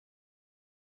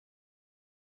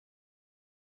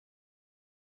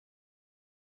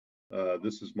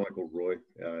This is Michael Roy,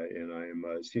 and I am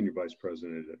Senior Vice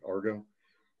President at ARGO.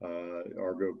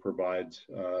 ARGO provides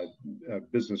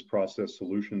business process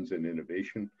solutions and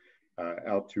innovation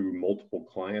out to multiple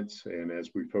clients. And as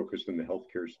we focus in the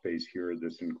healthcare space here,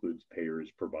 this includes payers,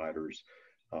 providers,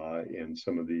 and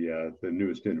some of the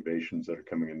newest innovations that are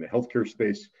coming in the healthcare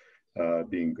space,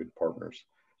 being good partners.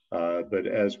 But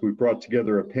as we brought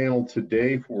together a panel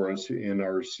today for us in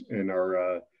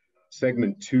our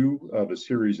segment 2 of a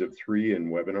series of 3 in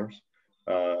webinars,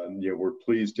 we're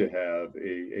pleased to have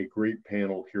a great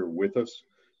panel here with us.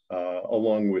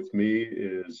 Along with me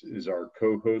is our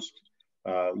co-host,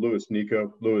 Louis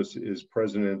Nico. Louis is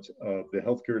president of the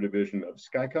healthcare division of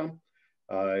Skycom,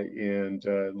 and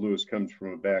Louis comes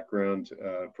from a background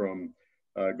from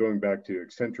going back to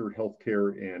Accenture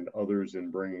Healthcare and others, and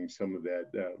bringing some of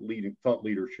that thought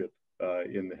leadership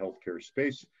in the healthcare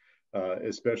space,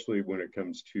 especially when it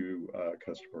comes to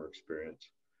customer experience.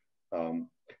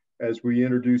 As we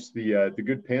introduce the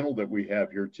good panel that we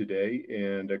have here today,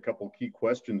 and a couple key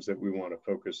questions that we want to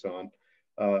focus on,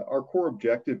 our core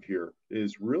objective here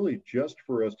is really just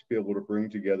for us to be able to bring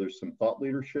together some thought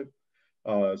leadership,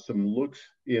 some looks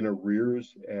in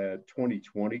arrears at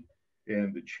 2020,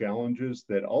 and the challenges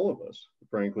that all of us,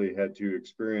 frankly, had to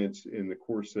experience in the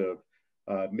course of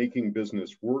making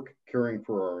business work, caring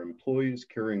for our employees,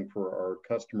 caring for our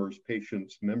customers,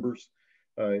 patients, members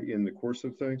in the course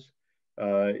of things,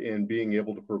 and being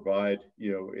able to provide,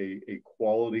 a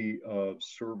quality of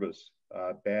service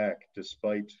back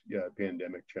despite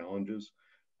pandemic challenges,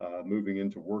 moving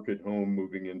into work at home,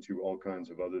 moving into all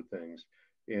kinds of other things,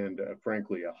 and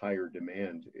frankly, a higher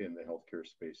demand in the healthcare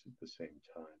space at the same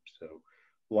time. So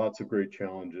lots of great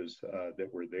challenges that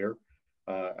were there.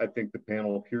 I think the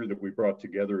panel here that we brought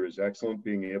together is excellent,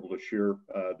 being able to share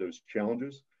those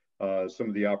challenges, some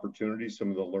of the opportunities, some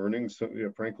of the learnings,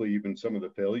 frankly, even some of the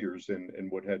failures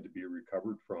and what had to be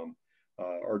recovered from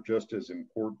are just as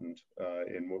important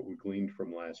in what we gleaned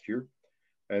from last year.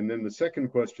 And then the second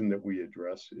question that we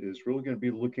address is really going to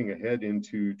be looking ahead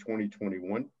into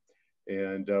 2021.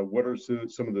 And what are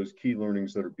some of those key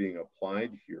learnings that are being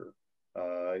applied here,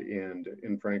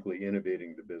 and frankly,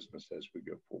 innovating the business as we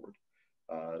go forward.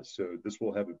 So this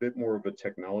will have a bit more of a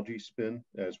technology spin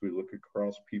as we look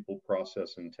across people,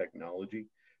 process, and technology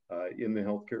in the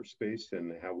healthcare space,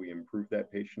 and how we improve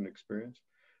that patient experience.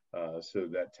 So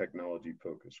that technology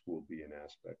focus will be an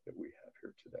aspect that we have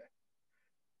here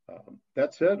today.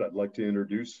 That said, I'd like to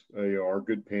introduce our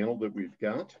good panel that we've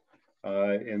got.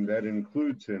 And that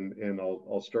includes, and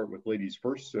I'll start with ladies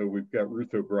first. So we've got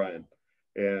Ruth O'Brien,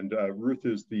 and Ruth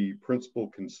is the principal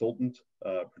consultant,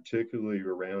 particularly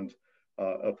around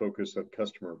a focus of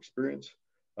customer experience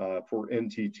for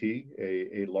NTT,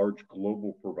 a large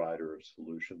global provider of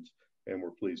solutions, and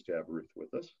we're pleased to have Ruth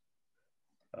with us.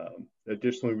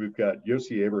 Additionally, we've got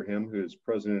Yossi Abraham, who is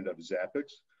president of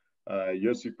Zappix.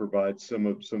 Yossi provides some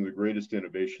of the greatest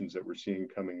innovations that we're seeing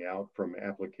coming out from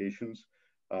applications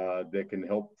that can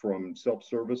help from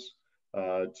self-service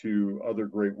to other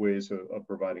great ways of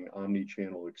providing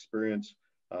omni-channel experience,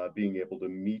 being able to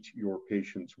meet your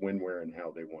patients when, where, and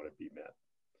how they want to be met.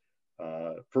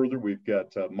 Further, we've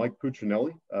got Mike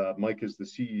Puccinelli. Mike is the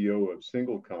CEO of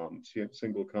Singlecom.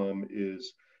 Singlecom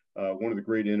is one of the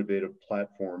great innovative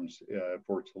platforms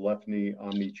for telephony,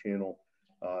 omni-channel,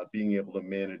 being able to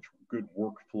manage good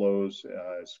workflows,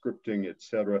 scripting, et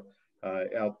cetera,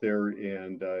 out there,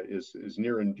 and is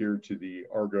near and dear to the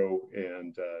ARGO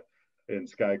and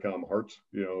Skycom hearts,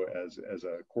 as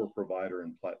a core provider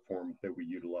and platform that we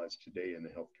utilize today in the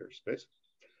healthcare space.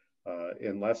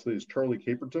 And lastly is Charlie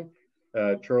Caperton.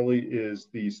 Charlie is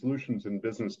the Solutions and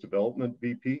Business Development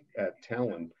VP at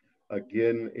Talon.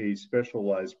 Again, a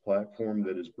specialized platform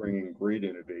that is bringing great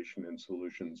innovation and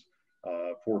solutions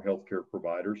for healthcare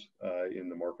providers in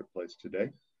the marketplace today.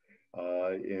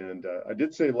 And I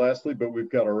did say lastly, but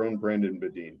we've got our own Brandon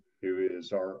Badin, who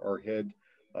is our head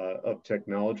of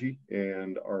technology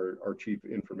and our chief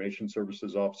information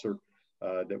services officer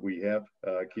that we have,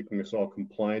 keeping us all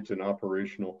compliant and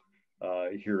operational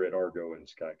here at ARGO and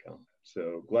Skycom.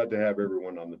 So glad to have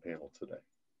everyone on the panel today.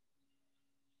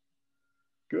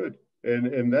 Good.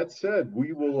 And that said,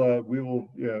 we will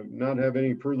not have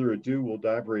any further ado. We'll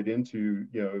dive right into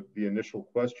the initial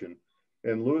question.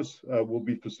 And Louis will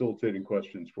be facilitating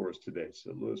questions for us today.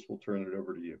 So Louis, we'll turn it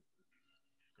over to you.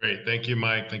 Great, thank you,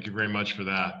 Mike. Thank you very much for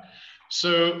that.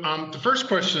 So the first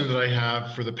question that I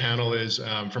have for the panel is,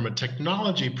 from a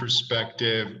technology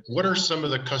perspective, what are some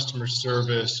of the customer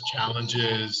service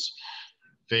challenges,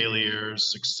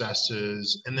 failures,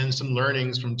 successes, and then some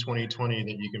learnings from 2020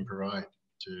 that you can provide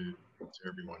to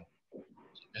everyone?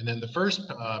 And then the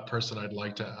first person I'd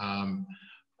like to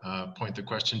point the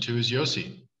question to is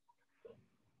Yossi.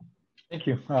 Thank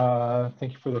you.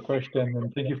 Thank you for the question,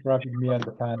 and thank you for having me on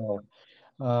the panel.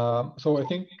 So I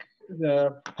think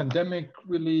the pandemic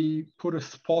really put a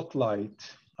spotlight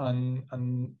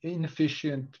on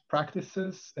inefficient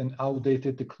practices and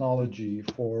outdated technology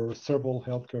for several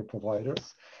healthcare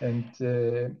providers, and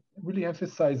really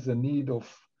emphasized the need of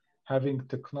having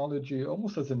technology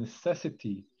almost as a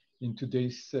necessity in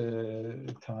today's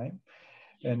time,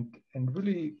 and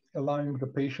really allowing the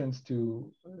patients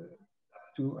to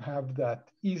have that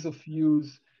ease of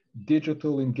use,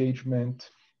 digital engagement,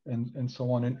 and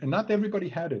so on. And not everybody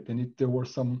had it. And there were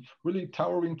some really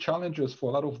towering challenges for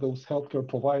a lot of those healthcare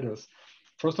providers.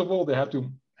 First of all, they had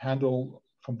to handle,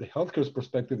 from the healthcare's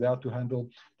perspective, they had to handle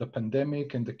the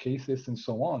pandemic and the cases and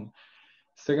so on.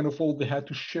 Second of all, they had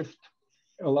to shift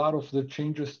a lot of the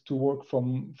changes to work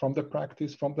from the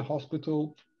practice, from the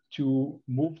hospital, to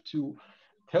move to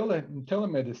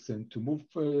telemedicine, to move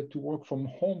to work from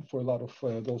home for a lot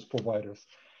of those providers.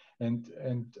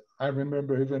 And I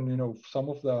remember even, some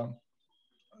of the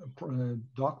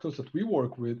doctors that we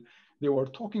work with, they were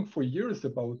talking for years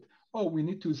about, oh, we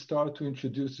need to start to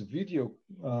introduce video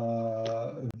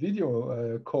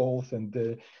calls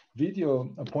and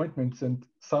video appointments, and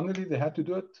suddenly they had to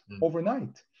do it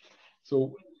overnight.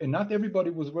 So, and not everybody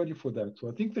was ready for that. So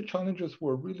I think the challenges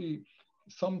were really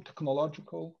some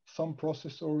technological, some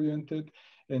process oriented,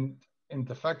 and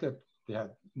the fact that they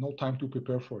had no time to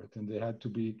prepare for it, and they had to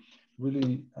be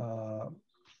really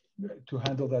to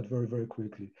handle that very, very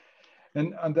quickly.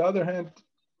 And on the other hand,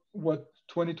 what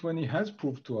 2020 has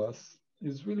proved to us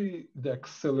is really the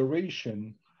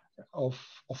acceleration of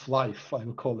life, I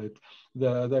will call it,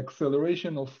 the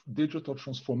acceleration of digital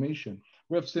transformation.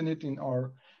 We have seen it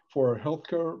for our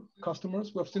healthcare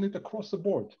customers, we have seen it across the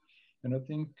board. And I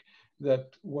think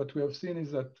that what we have seen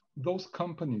is that those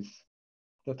companies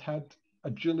that had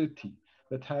agility,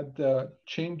 that had the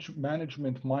change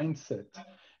management mindset,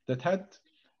 that had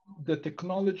the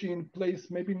technology in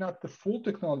place, maybe not the full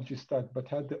technology stack, but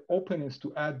had the openness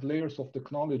to add layers of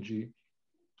technology,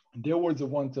 they were the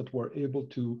ones that were able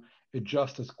to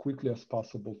adjust as quickly as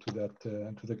possible to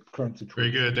the current situation.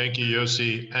 Very good, thank you,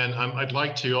 Yossi. And I'd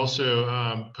like to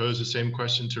also pose the same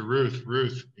question to Ruth.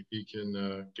 Ruth, if you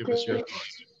can give us your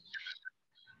thoughts.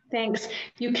 Thanks.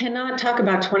 You cannot talk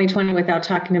about 2020 without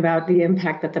talking about the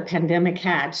impact that the pandemic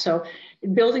had. So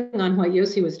building on what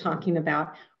Yossi was talking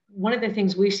about, one of the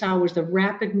things we saw was the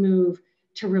rapid move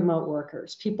to remote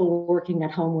workers, people working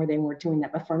at home where they weren't doing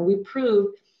that before. And we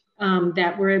proved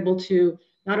that we're able to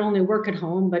not only work at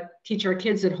home, but teach our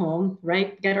kids at home,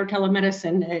 right? Get our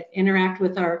telemedicine, interact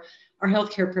with our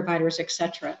healthcare providers, et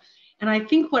cetera. And I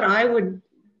think what I would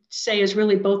say is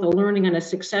really both a learning and a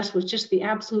success was just the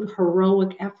absolute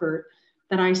heroic effort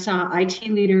that I saw IT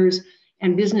leaders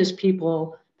and business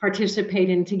people participate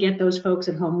in to get those folks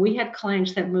at home. We had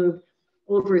clients that moved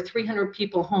over 300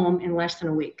 people home in less than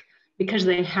a week because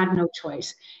they had no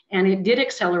choice. And it did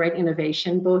accelerate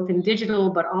innovation, both in digital,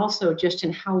 but also just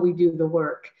in how we do the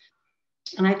work.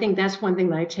 And I think that's one thing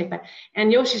that I take back.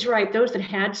 And Yossi's right, those that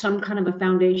had some kind of a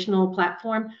foundational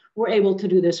platform were able to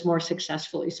do this more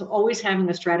successfully. So always having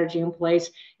a strategy in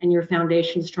place and your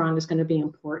foundation strong is going to be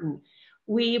important.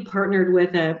 We partnered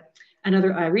with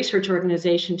another research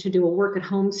organization to do a work at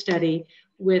home study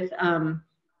with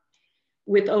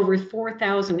over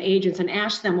 4,000 agents and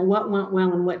asked them what went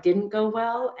well and what didn't go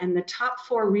well. And the top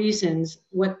 4 reasons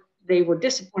what they were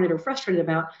disappointed or frustrated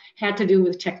about had to do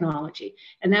with technology.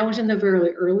 And that was in the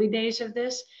very early days of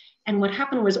this. And what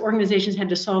happened was organizations had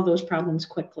to solve those problems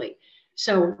quickly.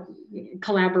 So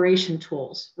collaboration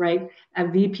tools, right? A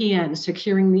VPN,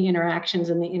 securing the interactions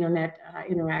and the internet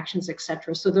interactions, et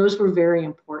cetera. So those were very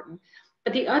important.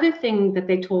 But the other thing that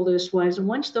they told us was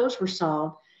once those were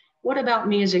solved, what about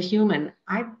me as a human?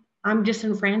 I'm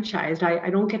disenfranchised.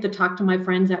 I don't get to talk to my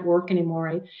friends at work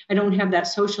anymore. I don't have that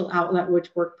social outlet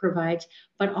which work provides,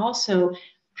 but also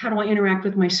how do I interact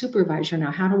with my supervisor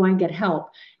now? How do I get help?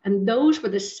 And those were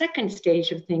the second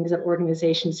stage of things that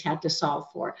organizations had to solve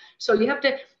for. So you have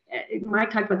to, Mike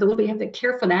talked about you have to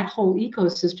care for that whole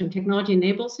ecosystem. Technology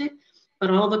enables it, but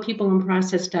all the people and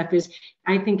process stuff is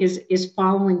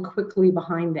following quickly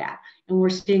behind that. And we're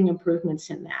seeing improvements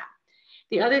in that.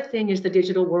 The other thing is the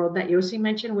digital world that Yossi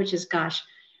mentioned, which is, gosh,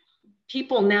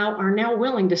 people are now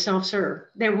willing to self-serve.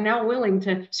 They're now willing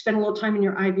to spend a little time in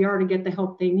your IVR to get the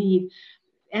help they need.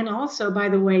 And also, by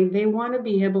the way, they want to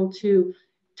be able to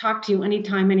talk to you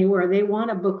anytime, anywhere. They want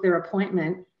to book their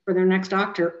appointment for their next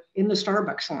doctor in the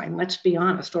Starbucks line, let's be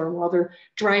honest, or while they're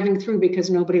driving through because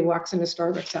nobody walks into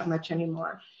Starbucks that much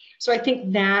anymore. So I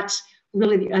think that's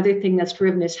really the other thing that's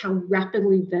driven is how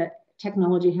rapidly the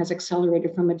technology has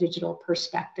accelerated from a digital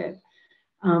perspective.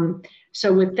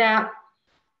 So with that,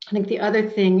 I think the other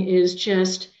thing is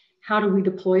just how do we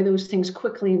deploy those things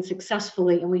quickly and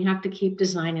successfully? And we have to keep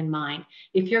design in mind.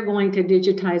 If you're going to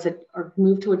digitize it or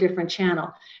move to a different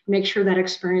channel, make sure that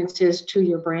experience is to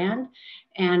your brand.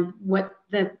 And what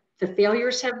the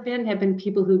failures have been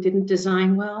people who didn't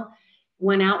design well,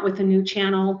 went out with a new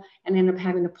channel and ended up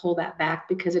having to pull that back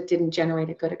because it didn't generate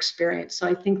a good experience. So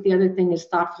I think the other thing is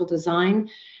thoughtful design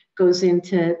goes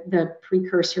into the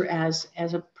precursor as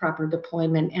a proper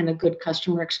deployment and a good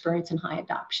customer experience and high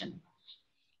adoption.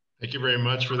 Thank you very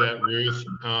much for that, Ruth.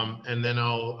 And then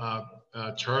I'll,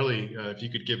 Charlie, if you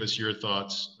could give us your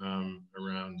thoughts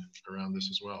around this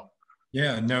as well.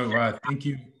 Yeah, no, thank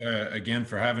you again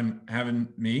for having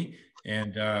me,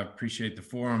 and appreciate the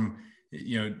forum.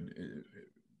 You know,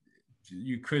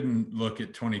 you couldn't look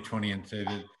at 2020 and say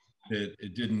that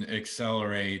it didn't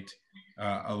accelerate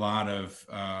a lot of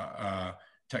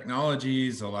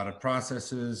technologies, a lot of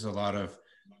processes, a lot of,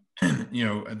 you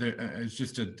know, it's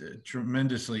just a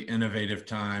tremendously innovative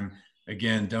time.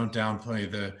 Again, don't downplay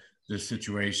the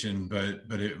situation,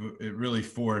 but it really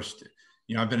forced,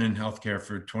 you know, I've been in healthcare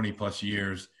for 20 plus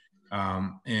years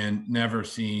and never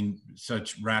seen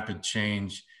such rapid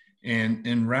change,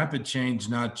 and rapid change,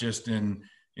 not just in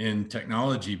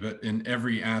technology, but in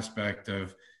every aspect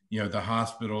of, you know, the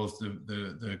hospitals,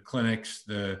 the clinics,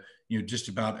 you know, just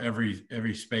about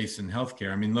every space in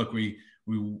healthcare. I mean, look, we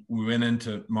went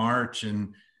into March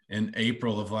and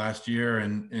April of last year,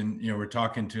 and you know, we're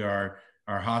talking to our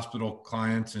hospital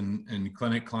clients and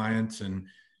clinic clients, and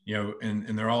you know,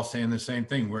 and they're all saying the same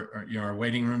thing. You know, our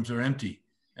waiting rooms are empty,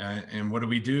 and what do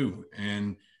we do?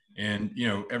 And you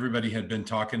know, everybody had been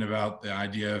talking about the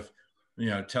idea of, you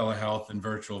know, telehealth and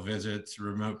virtual visits,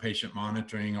 remote patient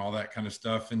monitoring, all that kind of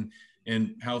stuff. And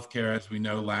healthcare, as we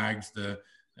know, lags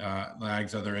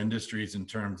other industries in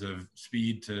terms of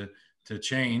speed to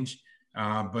change.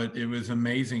 But it was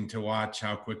amazing to watch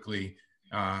how quickly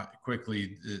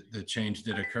the change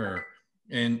did occur.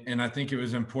 And I think it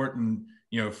was important,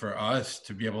 you know, for us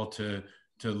to be able to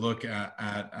look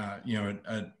at you know,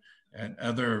 at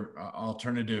other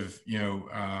alternative, you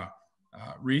know,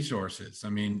 resources. I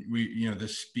mean, you know, the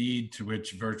speed to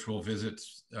which virtual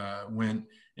visits went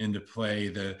into play,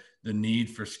 the need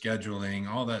for scheduling,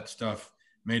 all that stuff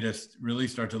made us really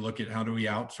start to look at how do we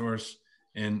outsource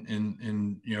and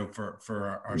you know,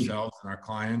 for ourselves and our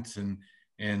clients, and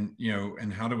you know,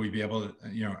 and how do we be able to,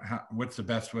 you know, what's the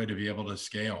best way to be able to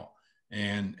scale?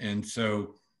 And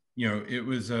so, you know, it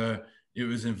was a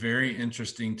very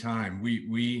interesting time.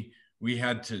 We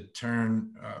had to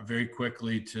turn very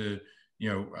quickly to,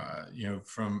 you know,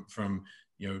 from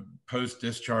you know,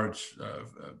 post-discharge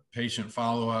patient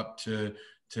follow-up to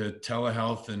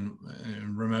telehealth and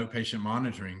remote patient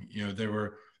monitoring. You know, there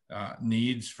were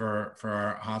needs for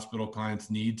our hospital clients,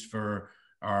 needs for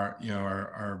our, you know,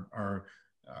 our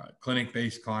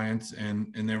clinic-based clients,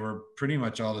 and they were pretty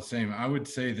much all the same. I would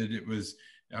say that it was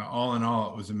all in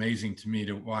all, it was amazing to me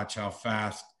to watch how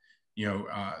fast, you know,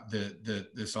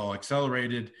 this all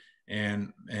accelerated,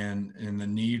 and the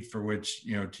need for which,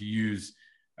 you know, to use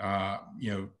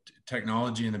you know,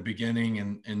 technology in the beginning,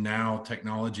 and now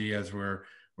technology as we're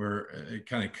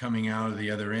kind of coming out of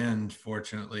the other end,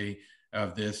 fortunately,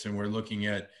 of this, and we're looking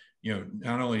at, you know,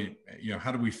 not only, you know,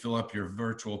 how do we fill up your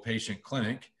virtual patient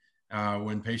clinic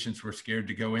when patients were scared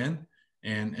to go in,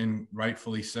 and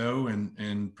rightfully so,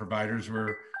 and providers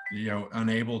were, you know,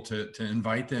 unable to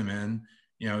invite them in,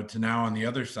 you know, to now on the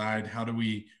other side, how do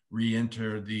we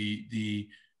re-enter the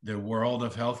world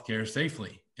of healthcare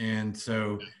safely? And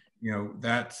so, you know,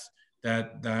 that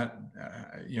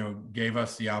you know, gave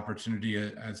us the opportunity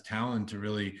as Talon to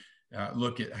really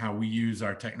look at how we use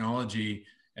our technology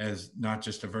as not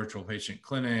just a virtual patient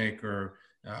clinic or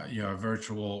you know, a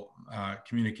virtual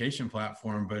communication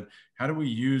platform, but how do we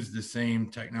use the same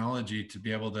technology to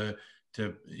be able to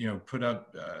you know, put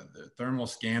up the thermal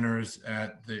scanners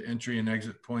at the entry and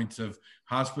exit points of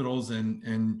hospitals,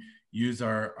 and use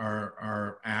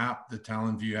our app, the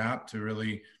Talon View app, to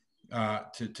really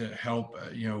to help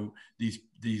you know,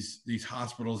 these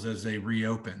hospitals as they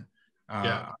reopen.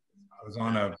 Yeah. I was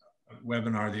on a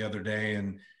webinar the other day,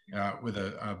 and with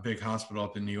a big hospital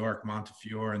up in New York,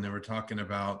 Montefiore, and they were talking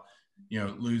about, you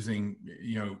know, losing,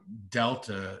 you know,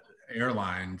 Delta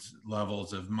Airlines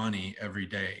levels of money every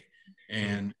day,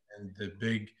 and the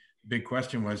big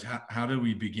question was, how do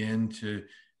we begin to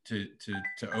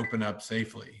open up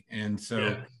safely? And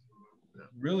so,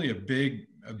 really a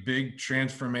big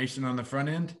transformation on the front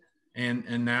end,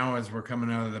 and now as we're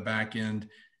coming out of the back end,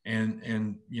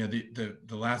 And you know,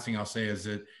 the last thing I'll say is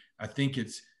that I think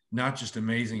it's not just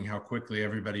amazing how quickly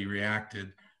everybody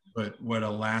reacted, but what a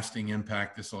lasting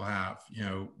impact this will have. You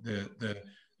know,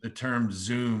 the term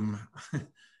Zoom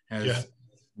has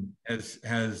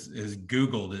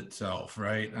Googled itself,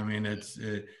 right? I mean,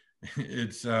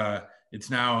 it's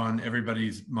now on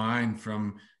everybody's mind,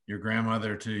 from your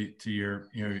grandmother to your,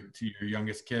 you know, to your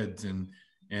youngest kids, and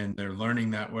they're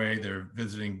learning that way. They're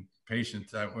visiting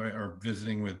patients that way, or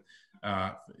visiting with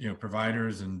you know,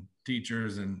 providers and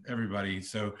teachers and everybody.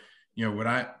 So, you know,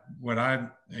 what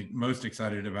I'm most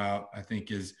excited about, I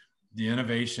think, is the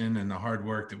innovation and the hard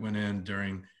work that went in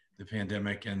during the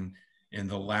pandemic, and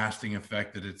the lasting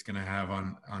effect that it's going to have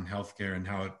on healthcare, and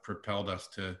how it propelled us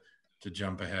to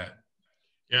jump ahead.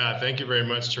 Yeah, thank you very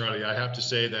much, Charlie. I have to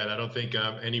say that I don't think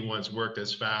anyone's worked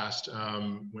as fast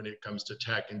when it comes to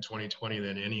tech in 2020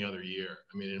 than any other year.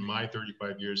 I mean, in my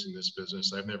 35 years in this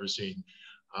business, I've never seen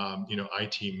you know,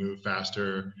 IT move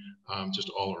faster, just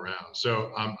all around.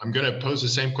 So I'm going to pose the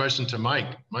same question to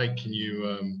Mike. Mike, can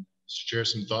you share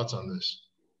some thoughts on this?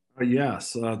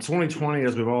 Yes, 2020,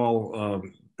 as we've all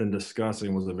been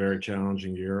discussing, was a very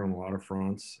challenging year on a lot of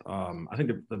fronts. I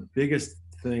think the biggest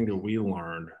thing that we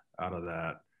learned out of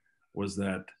that was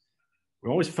that we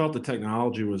always felt the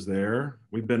technology was there.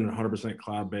 We've been 100%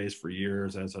 cloud-based for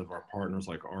years, as have our partners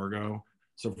like ARGO.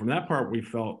 So from that part, we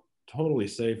felt totally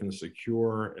safe and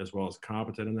secure, as well as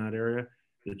competent in that area.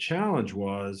 The challenge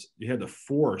was you had to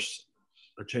force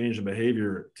a change in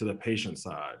behavior to the patient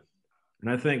side.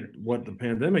 And I think what the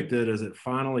pandemic did is it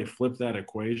finally flipped that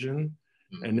equation.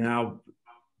 And now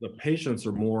the patients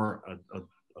are more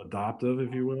adoptive,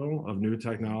 if you will, of new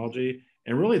technology.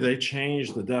 And really, they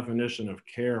changed the definition of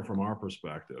care from our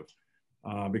perspective.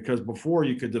 Because before,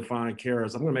 you could define care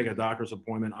as, I'm going to make a doctor's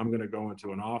appointment, I'm going to go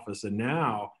into an office. And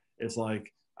now it's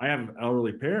like, I have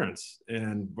elderly parents,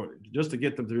 but just to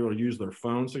get them to be able to use their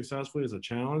phone successfully is a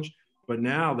challenge. But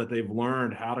now that they've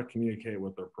learned how to communicate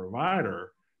with their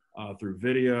provider through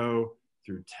video,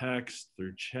 through text,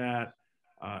 through chat,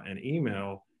 and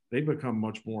email, they become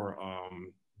much more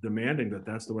demanding that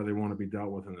that's the way they want to be dealt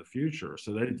with in the future.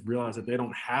 So they realize that they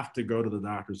don't have to go to the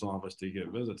doctor's office to get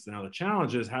visits. Now, the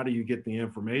challenge is, how do you get the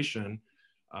information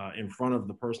in front of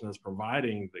the person that's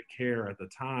providing the care at the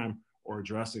time, or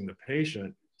addressing the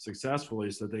patient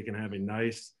successfully, so that they can have a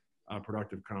nice,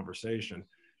 productive conversation.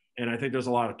 And I think there's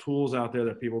a lot of tools out there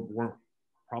that people weren't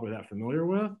probably that familiar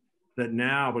with, that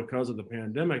now, because of the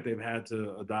pandemic, they've had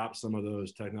to adopt some of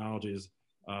those technologies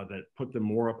that put them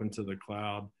more up into the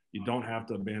cloud. You don't have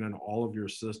to abandon all of your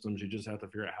systems. You just have to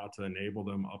figure out how to enable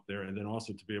them up there, and then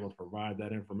also to be able to provide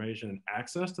that information and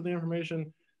access to the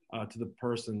information to the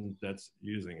person that's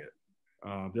using it.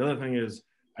 The other thing is,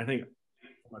 I think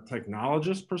from a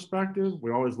technologist perspective,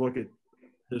 we always look at,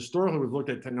 historically, we've looked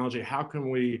at technology, how can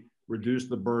we reduce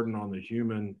the burden on the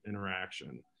human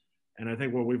interaction? And I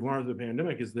think what we've learned through the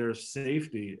pandemic is there's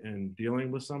safety in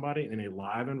dealing with somebody in a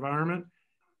live environment.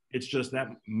 It's just that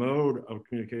mode of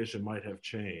communication might have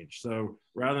changed. So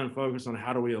rather than focus on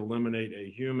how do we eliminate a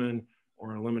human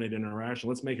or eliminate interaction,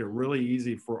 let's make it really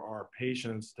easy for our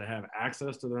patients to have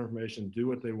access to their information, do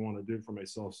what they want to do from a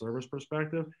self-service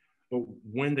perspective. But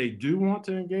when they do want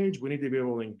to engage, we need to be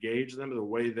able to engage them the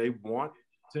way they want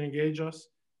to engage us.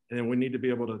 And then we need to be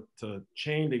able to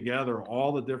chain together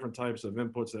all the different types of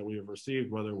inputs that we have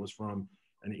received, whether it was from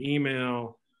an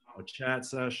email, a chat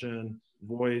session,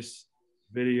 voice,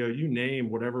 video, you name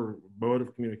whatever mode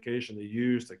of communication they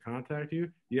use to contact you.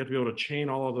 You have to be able to chain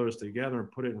all of those together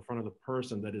and put it in front of the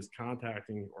person that is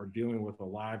contacting or dealing with a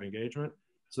live engagement,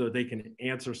 so that they can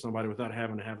answer somebody without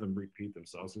having to have them repeat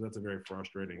themselves. So that's a very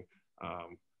frustrating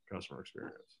customer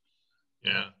experience.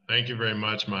 Yeah, thank you very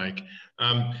much, Mike.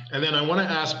 And then I want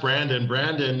to ask Brandon.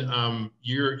 Brandon,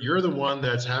 you're the one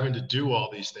that's having to do all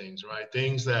these things, right?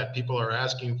 Things that people are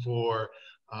asking for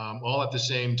all at the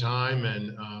same time,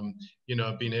 and you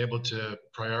know, being able to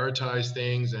prioritize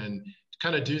things and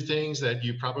kind of do things that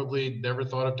you probably never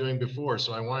thought of doing before.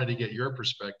 So I wanted to get your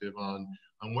perspective on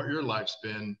what your life's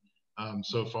been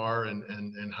so far,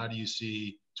 and how do you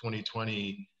see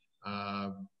 2020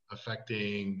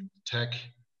 affecting tech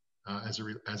as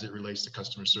it relates to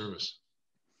customer service?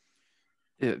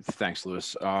 Yeah, thanks,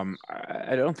 Louis.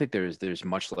 I don't think there's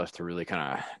much left to really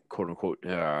kind of quote unquote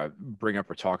bring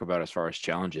up or talk about as far as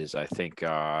challenges. I think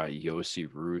Yossi,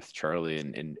 Ruth, Charlie,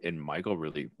 and Michael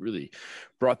really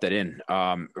brought that in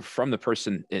from the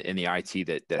person in the IT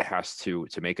that has to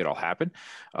make it all happen.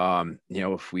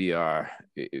 If we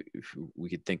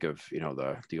could think of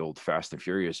the old Fast and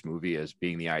Furious movie as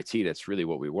being the IT, that's really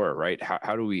what we were, right?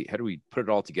 How do we put it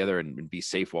all together and be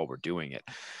safe while we're doing it?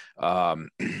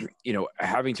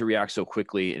 Having to react so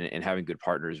quickly and having good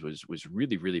partners was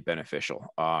really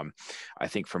beneficial. I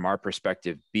think from our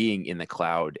perspective, being in the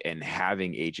cloud and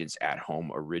having agents at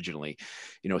home originally,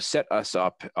 set us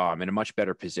up in a much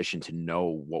better position to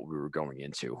know what we were going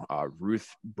into.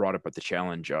 Ruth brought up the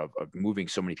challenge of moving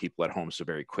so many people at home so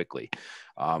very quickly.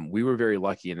 We were very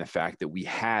lucky in the fact that we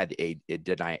had a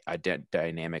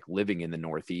dynamic living in the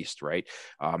Northeast, right?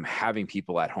 Having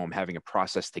people at home, having a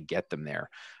process to get them there.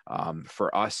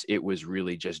 For us, it was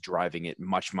really just driving it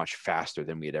much faster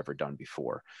than we had ever done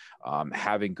before.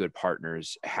 Having good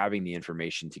partners, having the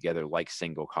information together like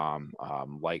Singlecom,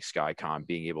 like Skycom,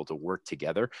 being able to work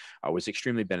together was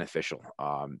extremely beneficial.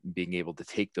 Being able to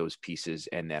take those pieces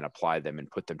and then apply them and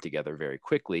put them together very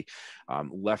quickly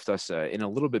left us in a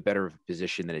little bit better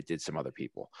position than it did some other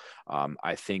people.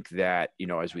 I think that,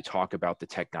 as we talk about the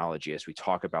technology, as we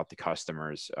talk about the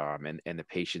customers and the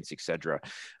patients, et cetera,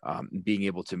 being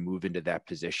able to move into that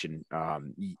position,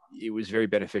 it was very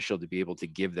beneficial to be able to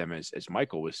give them, as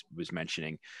Michael was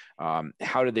mentioning,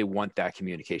 how do they want that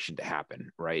communication to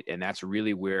happen, right? And that's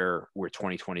really where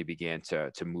 2020 began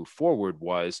to move forward,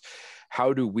 was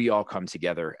how do we all come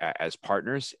together as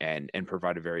partners and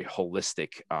provide a very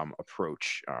holistic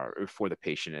approach for the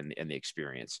patient and the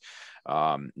experience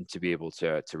to be able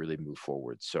to really move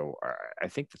forward. So I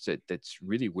think that's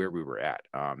really where we were at.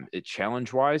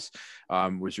 Challenge-wise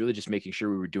was really just making sure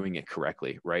we were doing it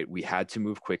correctly, right? We had to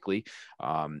move quickly.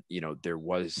 There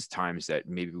was times that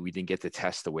maybe we didn't get the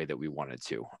test the way that we wanted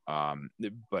to,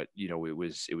 but it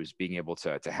was being able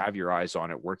to have your eyes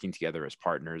on it, working together as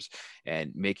partners,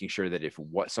 and making sure that if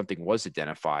something was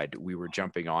identified, we were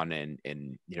jumping on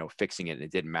and fixing it. And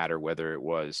it didn't matter whether it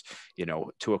was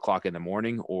 2 o'clock in the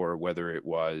morning or whether it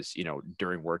was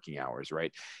during working hours,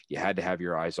 right? You had to have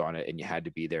your eyes on it, and you had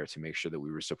to be there to make sure that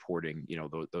we were supporting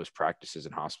those practices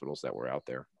and hospitals that were out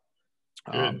there.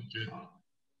 Good.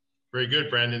 Very good,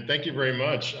 Brandon. Thank you very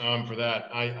much for that.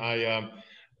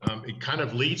 It kind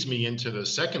of leads me into the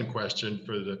second question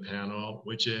for the panel,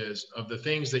 which is, of the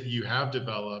things that you have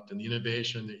developed and the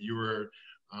innovation that you were,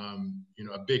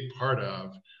 a big part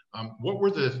of, what were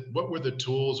the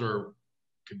tools, or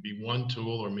could be one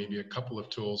tool or maybe a couple of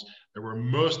tools, that were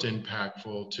most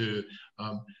impactful to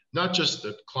not just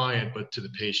the client, but to the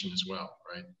patient as well,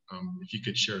 right? If you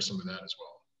could share some of that as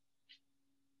well.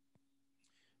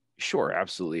 Sure,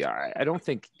 absolutely. I don't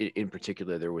think in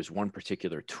particular there was one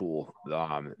particular tool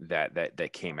that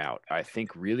came out. I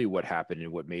think really what happened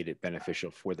and what made it beneficial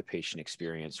for the patient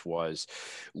experience was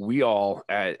we all,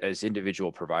 as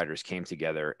individual providers, came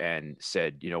together and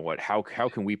said, how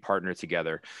can we partner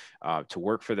together to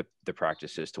work for the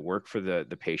practices, to work for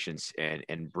the patients,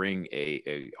 and bring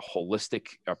a holistic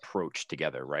approach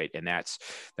together, right? And that's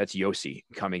Yossi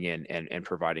coming in and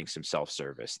providing some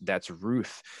self-service. That's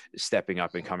Ruth stepping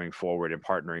up and coming forward and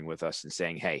partnering with us and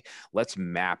saying, hey, let's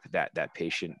map that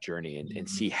patient journey and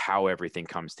see how everything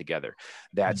comes together.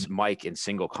 That's Mike and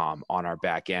Singlecom on our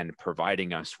back end,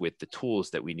 providing us with the tools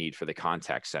that we need for the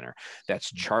contact center.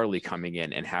 That's Charlie coming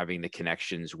in and having the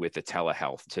connections with the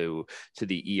telehealth to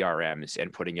the ERMs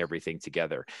and putting everything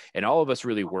together. And all of us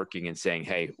really working and saying,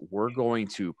 hey, we're going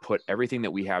to put everything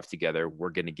that we have together. We're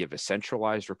going to give a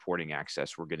centralized reporting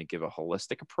access. We're going to give a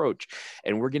holistic approach,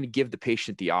 and we're going to give the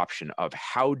patient the option of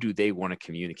how do they want to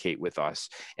communicate with us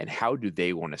and how do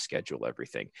they want to schedule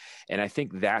everything. And I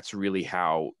think that's really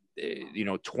how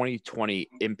 2020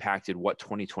 impacted what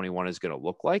 2021 is going to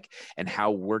look like, and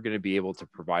how we're going to be able to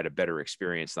provide a better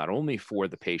experience, not only for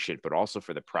the patient, but also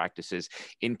for the practices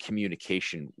in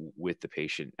communication with the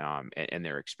patient and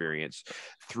their experience,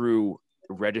 through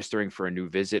registering for a new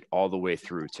visit all the way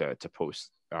through to post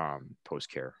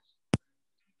care.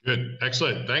 Good,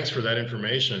 excellent. Thanks for that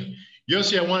information.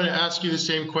 Yossi, I wanted to ask you the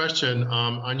same question.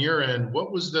 On your end,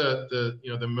 what was the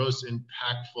most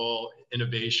impactful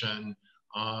innovation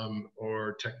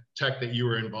or tech that you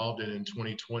were involved in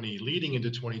 2020, leading into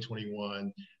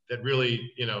 2021, that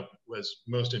really was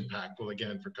most impactful,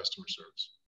 again, for customer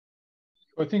service?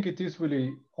 I think it is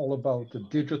really all about the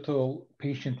digital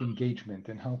patient engagement,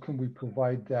 and how can we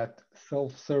provide that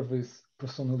self-service,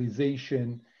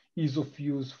 personalization, ease of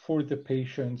use for the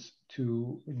patients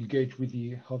to engage with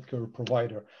the healthcare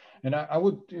provider. And I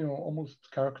would almost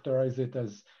characterize it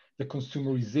as the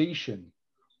consumerization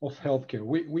of healthcare.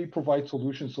 We provide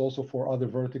solutions also for other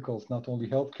verticals, not only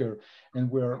healthcare, and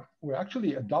we're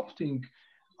actually adopting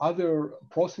other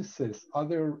processes,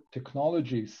 other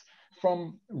technologies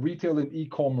from retail and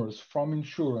e-commerce, from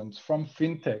insurance, from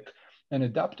fintech, and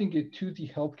adapting it to the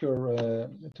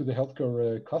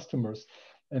healthcare customers.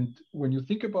 And when you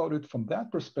think about it from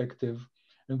that perspective,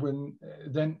 and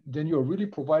then you're really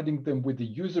providing them with the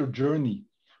user journey,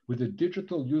 with a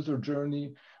digital user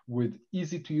journey, with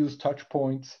easy to use touch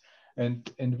points,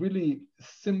 and really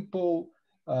simple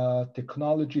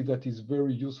technology that is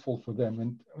very useful for them.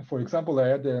 And for example, I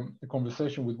had a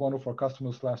conversation with one of our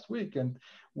customers last week, and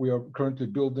we are currently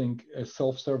building a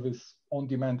self-service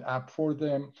on-demand app for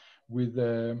them with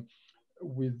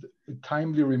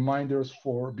timely reminders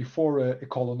for before a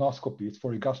colonoscopy. It's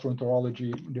for a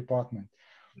gastroenterology department.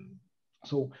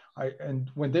 So and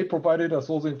when they provided us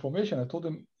all the information, I told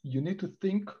them, you need to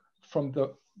think from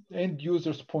the end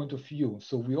user's point of view.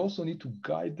 So we also need to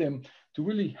guide them to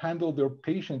really handle their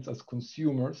patients as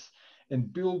consumers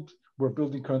and we're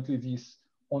building currently this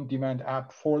on-demand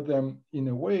app for them in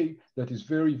a way that is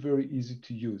very, very easy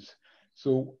to use.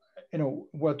 So,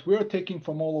 what we're taking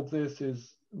from all of this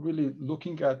is really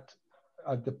looking at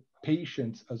the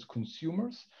patients as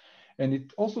consumers. And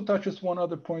it also touches one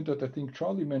other point that I think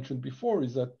Charlie mentioned before,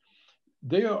 is that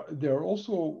they're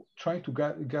also trying to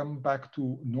get back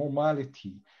to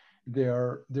normality.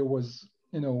 There was,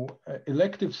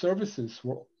 elective services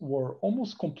were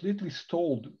almost completely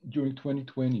stalled during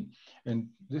 2020. And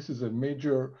this is a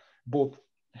major both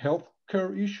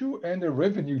healthcare issue and a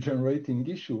revenue generating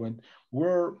issue. And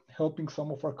we're helping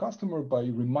some of our customers by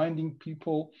reminding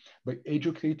people, by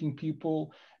educating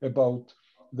people about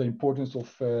the importance of,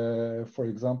 for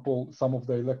example, some of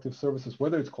the elective services,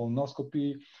 whether it's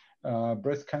colonoscopy,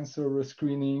 breast cancer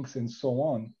screenings, and so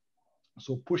on.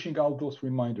 So pushing out those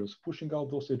reminders, pushing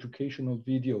out those educational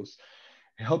videos,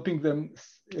 helping them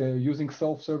using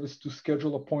self-service to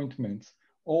schedule appointments.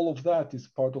 All of that is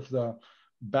part of the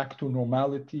back to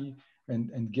normality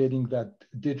and getting that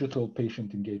digital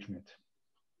patient engagement.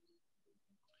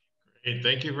 Great.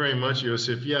 Thank you very much,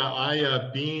 Yossi. Yeah,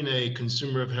 being a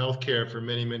consumer of healthcare for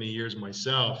many, many years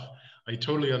myself, I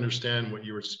totally understand what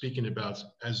you were speaking about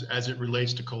as it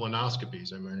relates to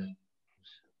colonoscopies. I mean,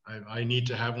 I need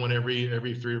to have one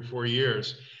every 3 or 4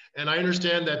 years. And I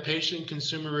understand that patient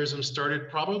consumerism started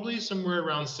probably somewhere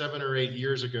around 7 or 8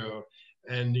 years ago.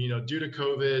 And, due to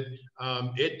COVID,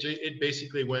 it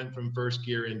basically went from first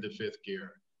gear into fifth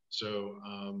gear. So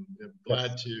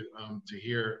glad to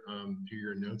hear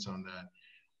your notes on that.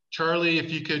 Charlie,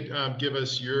 if you could give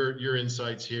us your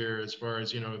insights here as far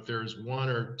as, if there's one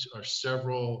or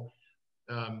several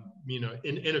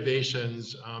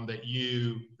innovations that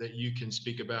you can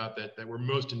speak about that were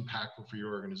most impactful for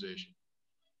your organization.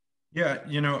 Yeah,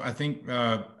 I think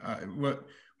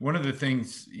one of the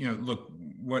things, look,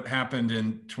 what happened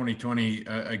in 2020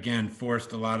 again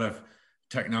forced a lot of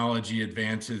technology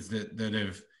advances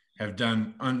that have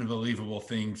done unbelievable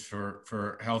things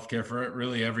for healthcare, for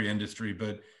really every industry,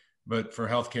 but for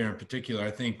healthcare in particular.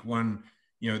 I think one,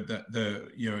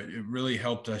 it really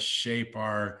helped us shape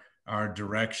our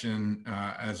direction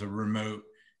as a remote.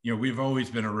 We've always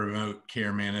been a remote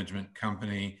care management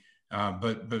company,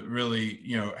 but really,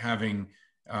 having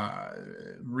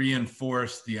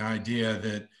reinforced the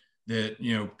idea that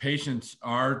patients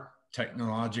are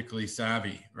technologically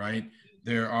savvy, right?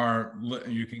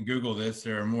 You can Google this,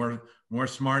 there are more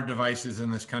smart devices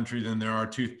in this country than there are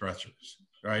toothbrushes,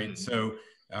 right? So,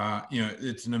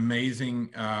 it's an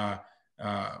amazing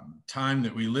time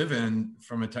that we live in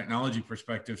from a technology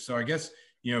perspective. So I guess,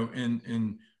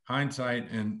 in hindsight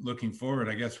and looking forward,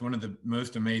 I guess one of the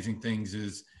most amazing things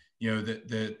is,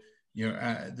 that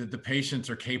the patients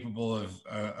are capable of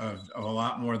a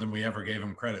lot more than we ever gave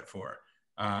them credit for.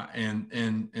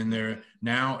 And they're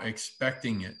now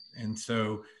expecting it. And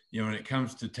so, when it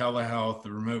comes to telehealth,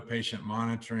 the remote patient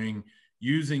monitoring,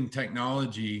 using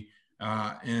technology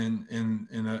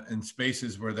in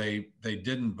spaces where they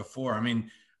didn't before. I mean,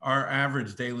 our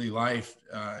average daily life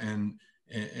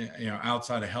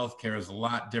outside of healthcare is a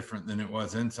lot different than it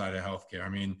was inside of healthcare. I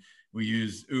mean, we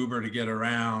use Uber to get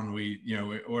around. We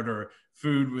order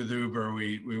food with Uber.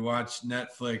 We watch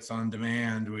Netflix on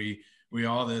demand. We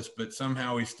all this, but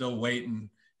somehow we still wait in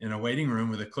a waiting room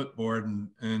with a clipboard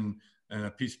and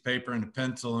a piece of paper and a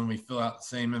pencil, and we fill out the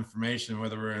same information,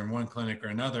 whether we're in one clinic or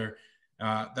another.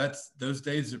 Those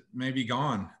days may be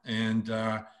gone. And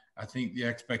I think the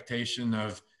expectation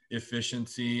of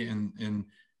efficiency and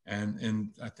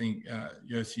I think,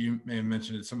 Yossi, you may have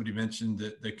mentioned it, somebody mentioned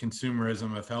the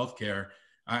consumerism of healthcare.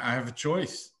 I have a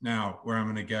choice now where I'm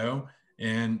going to go.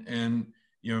 And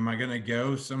am I going to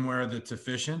go somewhere that's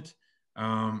efficient?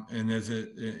 And is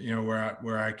it,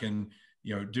 where I can,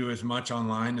 do as much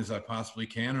online as I possibly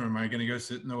can, or am I going to go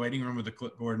sit in the waiting room with a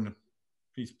clipboard and a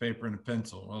piece of paper and a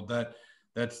pencil? Well,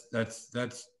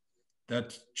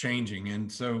 that's changing.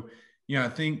 And so, I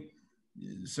think,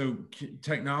 so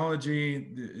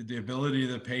technology, the ability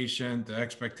of the patient, the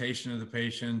expectation of the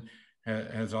patient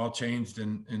has all changed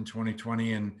in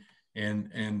 2020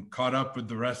 and caught up with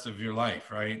the rest of your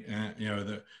life, right?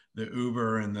 The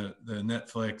Uber and the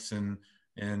Netflix and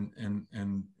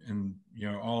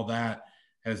all that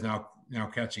has now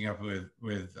catching up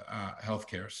with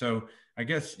healthcare. So I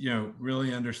guess,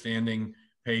 really understanding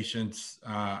patients,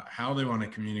 how they want to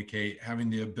communicate, having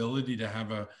the ability to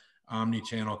have a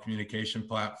omni-channel communication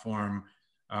platform,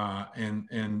 and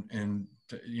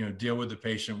deal with the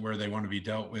patient where they want to be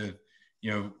dealt with,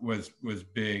 was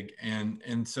big.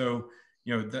 And so,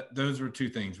 those were two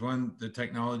things. One, the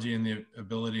technology and the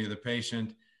ability of the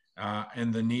patient,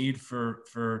 and the need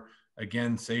for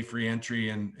again, safe reentry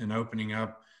and opening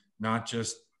up not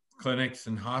just clinics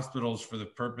and hospitals for the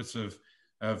purpose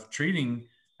of treating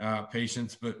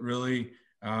patients, but really,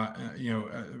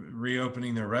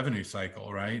 reopening their revenue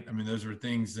cycle, right? I mean, those are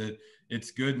things that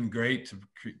it's good and great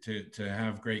to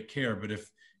have great care, but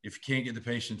if you can't get the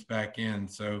patients back in,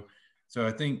 so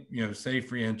I think,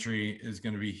 safe reentry is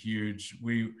going to be huge.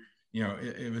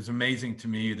 It was amazing to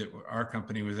me that our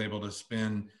company was able to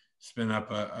spin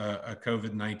up a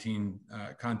COVID-19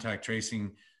 contact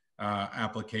tracing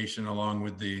application along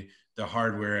with the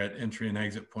hardware at entry and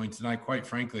exit points. And quite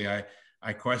frankly,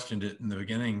 I questioned it in the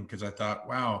beginning because I thought,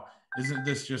 wow, isn't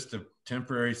this just a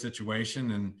temporary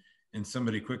situation? And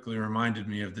somebody quickly reminded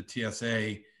me of the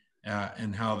TSA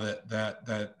and how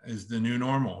that is the new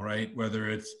normal, right? Whether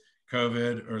it's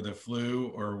COVID or the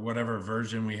flu or whatever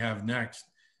version we have next,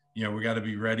 we got to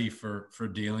be ready for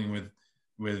dealing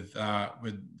with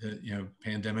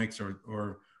pandemics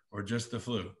or just the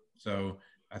flu. So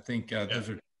I think those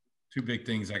are two big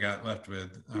things I got left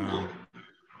with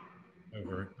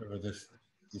over this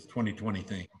 2020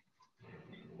 thing.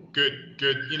 Good.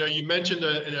 You mentioned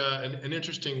an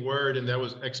interesting word, and that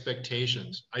was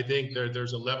expectations. I think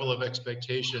there's a level of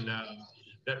expectation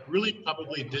that really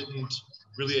probably didn't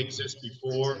really exist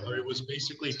before, or it was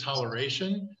basically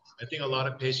toleration. I think a lot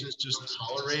of patients just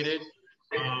tolerated.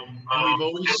 And we've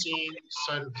always seen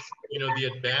sort of, the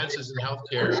advances in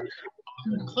healthcare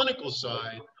on the clinical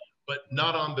side, but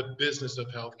not on the business of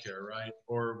healthcare, right?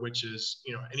 Or which is,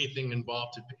 anything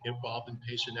involved in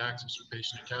patient access or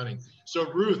patient accounting.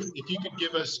 So Ruth, if you could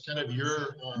give us kind of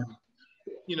your,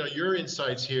 your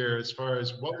insights here as far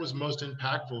as what was most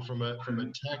impactful from a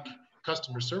tech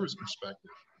customer service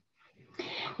perspective.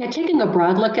 Yeah, taking a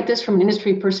broad look at this from an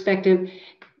industry perspective,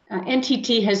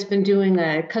 NTT has been doing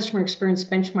a customer experience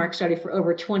benchmark study for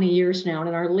over 20 years now. And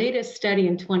in our latest study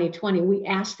in 2020, we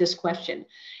asked this question.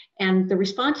 And the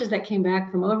responses that came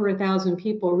back from over 1,000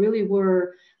 people really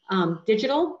were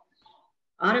digital,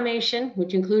 automation,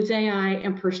 which includes AI,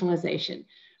 and personalization,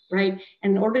 right?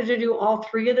 And in order to do all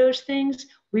three of those things,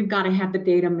 we've got to have the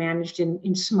data managed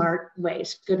in smart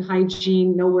ways, good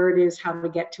hygiene, know where it is, how to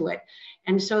get to it.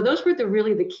 And so those were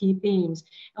really the key themes.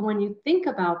 And when you think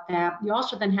about that, you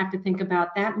also then have to think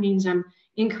about that means I'm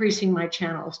increasing my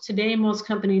channels. Today, most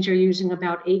companies are using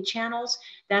about 8 channels.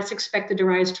 That's expected to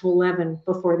rise to 11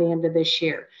 before the end of this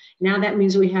year. Now that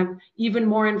means we have even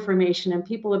more information, and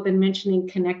people have been mentioning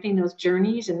connecting those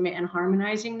journeys and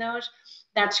harmonizing those.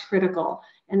 That's critical.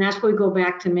 And that's where we go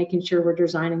back to making sure we're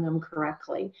designing them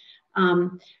correctly.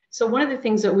 So one of the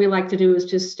things that we like to do is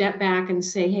just step back and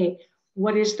say, hey,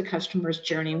 what is the customer's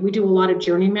journey? We do a lot of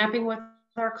journey mapping with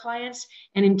our clients.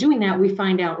 And in doing that, we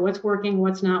find out what's working,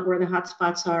 what's not, where the hot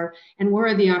spots are, and where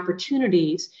are the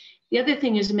opportunities. The other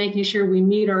thing is making sure we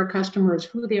meet our customers,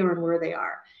 who they are and where they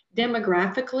are.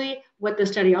 Demographically, what the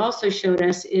study also showed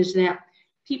us is that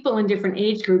people in different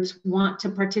age groups want to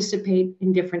participate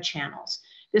in different channels.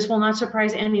 This will not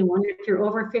surprise anyone. If you're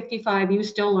over 55, you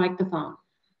still like the phone.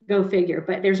 Go figure.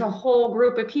 But there's a whole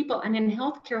group of people. And in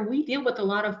healthcare, we deal with a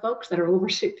lot of folks that are over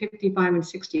 55 and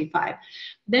 65.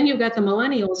 Then you've got the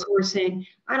millennials who are saying,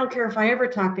 I don't care if I ever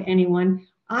talk to anyone,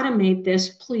 automate this,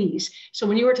 please. So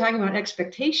when you were talking about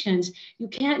expectations, you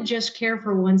can't just care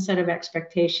for one set of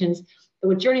expectations.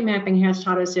 What journey mapping has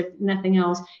taught us, if nothing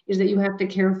else, is that you have to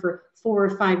care for 4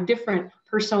 or 5 different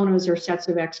personas or sets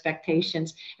of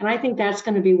expectations. And I think that's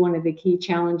going to be one of the key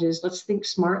challenges. Let's think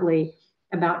smartly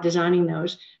about designing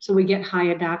those so we get high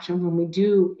adoption when we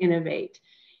do innovate.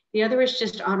 The other is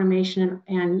just automation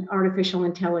and artificial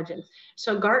intelligence.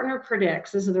 So Gartner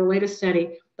predicts, this is their latest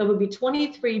study, there will be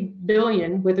 23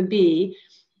 billion with a B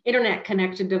internet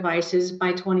connected devices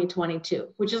by 2022,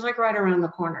 which is like right around the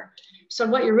corner. So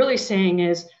what you're really saying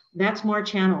is that's more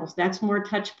channels, that's more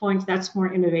touch points, that's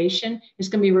more innovation. It's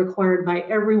going to be required by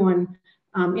everyone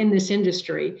in this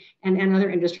industry and other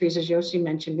industries, as Yossi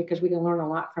mentioned, because we can learn a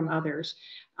lot from others.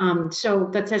 So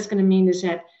that's going to mean is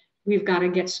that we've got to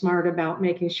get smart about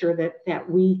making sure that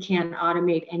we can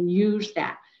automate and use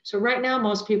that. So right now,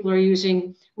 most people are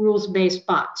using rules-based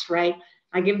bots, right?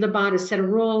 I give the bot a set of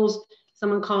rules.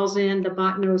 Someone calls in, the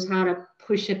bot knows how to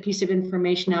push a piece of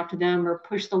information out to them or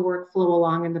push the workflow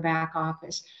along in the back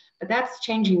office. But that's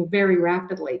changing very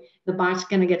rapidly. The bot's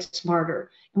going to get smarter.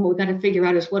 And what we've got to figure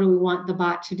out is what do we want the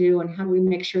bot to do and how do we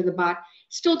make sure the bot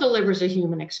still delivers a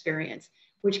human experience,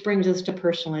 which brings us to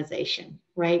personalization,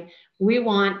 right? We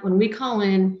want, when we call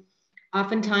in,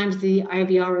 oftentimes the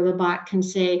IVR or the bot can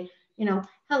say, you know,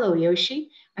 hello, Yossi.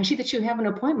 I see that you have an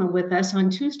appointment with us on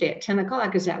Tuesday at 10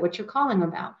 o'clock. Is that what you're calling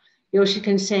about? Yossi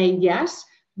can say yes.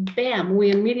 Bam,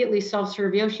 we immediately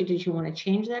self-serve Yossi. Did you want to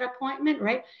change that appointment,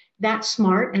 right? That's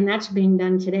smart, and that's being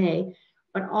done today.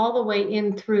 But all the way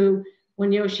in through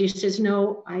when Yossi says,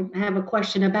 no, I have a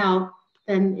question about,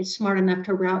 then it's smart enough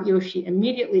to route Yossi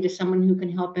immediately to someone who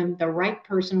can help him, the right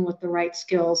person with the right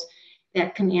skills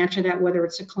that can answer that, whether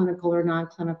it's a clinical or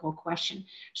non-clinical question.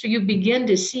 So you begin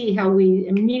to see how we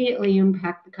immediately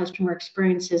impact the customer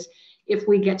experiences if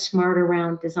we get smart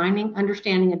around designing,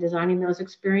 understanding and designing those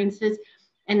experiences,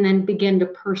 and then begin to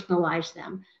personalize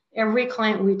them. Every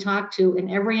client we talk to in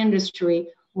every industry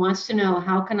wants to know,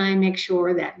 how can I make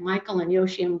sure that Michael and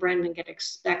Yossi and Brendan get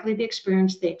exactly the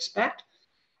experience they expect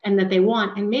and that they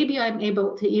want, and maybe I'm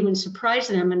able to even surprise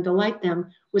them and delight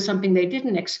them with something they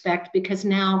didn't expect, because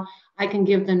now I can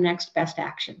give them next best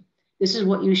action. This is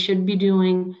what you should be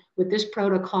doing with this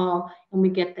protocol, and we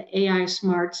get the AI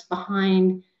smarts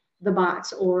behind the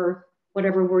bots or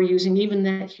whatever we're using, even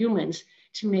the humans,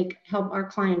 to help our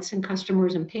clients and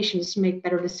customers and patients make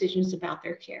better decisions about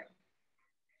their care.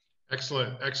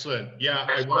 Excellent, excellent. Yeah,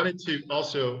 I wanted to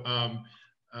also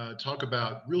talk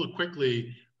about real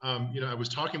quickly, you know, I was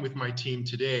talking with my team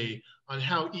today on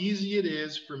how easy it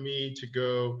is for me to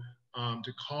go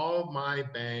to call my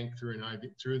bank through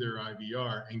their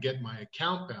IVR and get my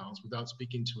account balance without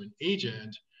speaking to an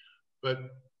agent. But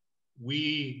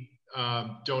we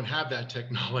don't have that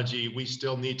technology. We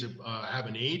still need to have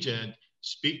an agent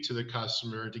speak to the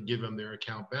customer to give them their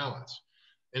account balance.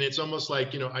 And it's almost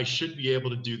like, you know, I should be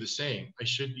able to do the same. I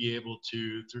should be able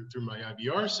to, through my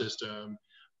IVR system,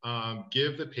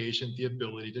 give the patient the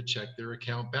ability to check their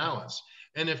account balance.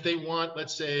 And if they want,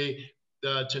 let's say,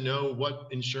 to know what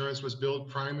insurance was billed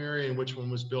primary and which one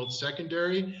was billed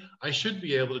secondary, I should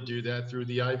be able to do that through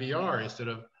the IVR instead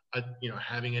of you know,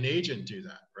 having an agent do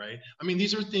that, right? I mean,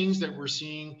 these are things that we're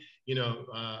seeing, you know,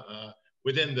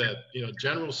 within the, you know,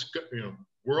 general, you know,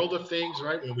 world of things,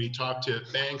 right? When we talk to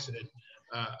banks and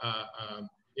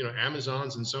you know,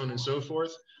 Amazons and so on and so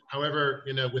forth. However,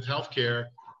 you know, with healthcare,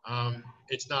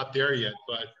 it's not there yet,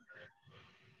 but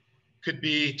could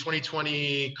be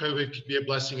 2020, COVID could be a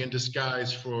blessing in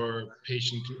disguise for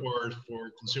patient or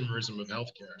for consumerism of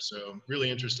healthcare. So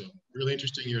really interesting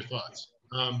your thoughts.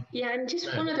 Yeah, and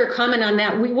just one other comment on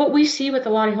that. What we see with a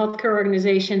lot of healthcare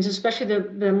organizations, especially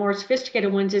the more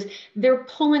sophisticated ones, is they're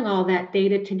pulling all that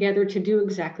data together to do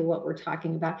exactly what we're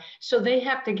talking about. So they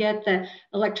have to get the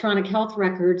electronic health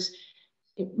records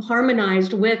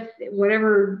harmonized with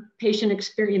whatever patient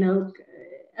experience, you know,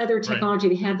 other technology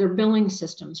to have their billing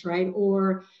systems, right?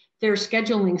 Or their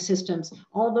scheduling systems.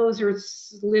 All those are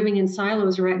living in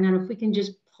silos right now. If we can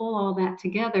just pull all that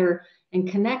together and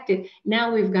connect it,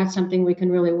 now we've got something we can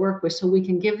really work with. So we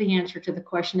can give the answer to the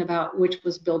question about which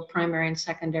was billed primary and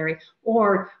secondary,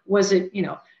 or was it, you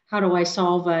know, how do I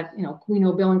solve a, you know, we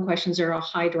know billing questions are a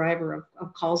high driver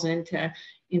of calls into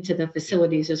the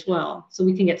facilities as well. So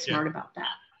we can get smart about that.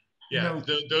 Yeah,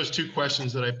 those two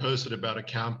questions that I posted about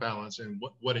account balance and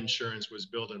what insurance was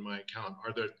billed in my account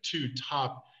are the two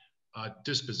top call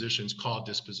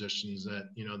dispositions that,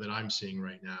 you know, that I'm seeing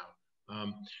right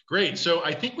now. Great. So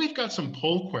I think we've got some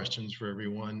poll questions for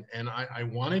everyone, and I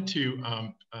wanted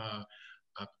to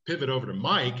pivot over to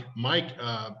Mike. Mike,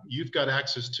 you've got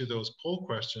access to those poll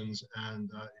questions,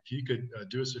 and if you could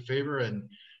do us a favor and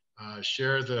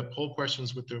share the poll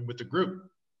questions with the group.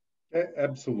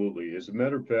 Absolutely. As a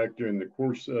matter of fact, during the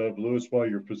course of Lewis, while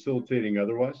you're facilitating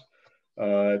otherwise,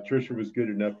 Tricia was good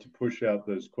enough to push out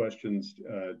those questions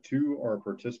to our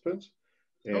participants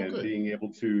and being able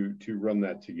to run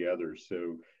that together.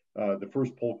 So the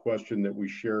first poll question that we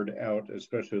shared out,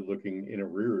 especially looking in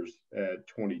arrears at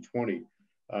 2020,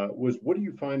 was what do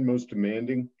you find most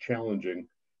demanding, challenging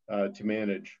to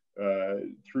manage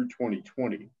through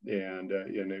 2020, and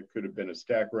it could have been a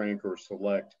stack rank or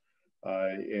select,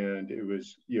 and it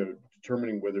was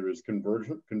determining whether it was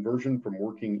conversion from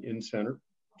working in center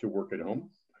to work at home,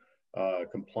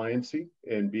 compliancy,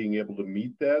 and being able to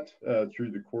meet that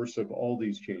through the course of all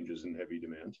these changes in heavy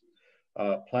demands.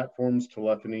 Platforms,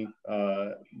 telephony,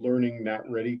 learning not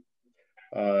ready,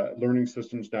 learning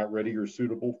systems not ready or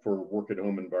suitable for work at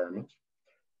home environments.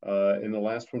 And the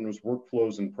last one was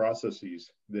workflows and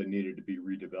processes that needed to be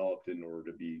redeveloped in order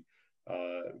to be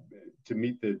to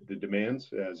meet the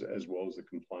demands as well as the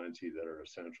compliancy that are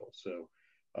essential. So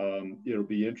it'll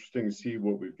be interesting to see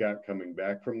what we've got coming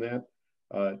back from that.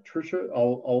 Tricia,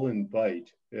 I'll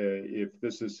invite if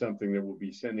this is something that we'll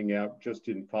be sending out just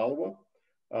in follow-up,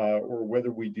 or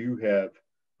whether we do have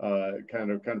kind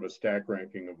of a stack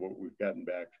ranking of what we've gotten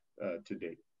back to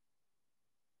date.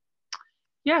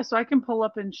 Yeah, so I can pull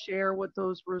up and share what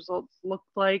those results look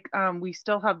like. We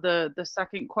still have the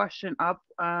second question up,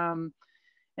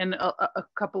 and a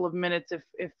couple of minutes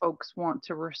if folks want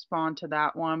to respond to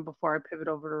that one before I pivot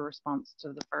over to response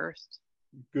to the first.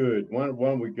 Good. Why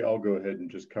don't I'll go ahead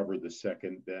and just cover the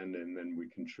second then, and then we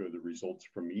can show the results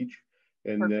from each.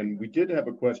 And Perfect. Then we did have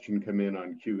a question come in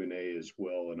on Q&A as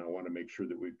well, and I want to make sure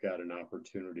that we've got an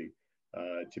opportunity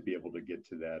to be able to get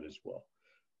to that as well.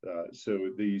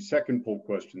 So the second poll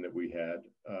question that we had,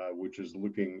 which is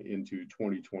looking into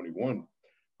 2021,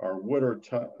 are what are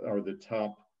the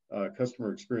top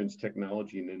customer experience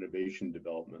technology and innovation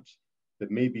developments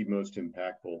that may be most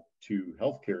impactful to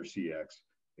healthcare CX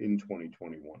in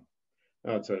 2021?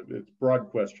 Now it's a broad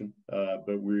question,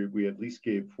 but we at least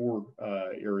gave 4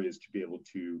 areas to be able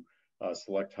to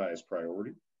select highest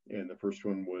priority. And the first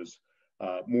one was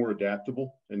more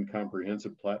adaptable and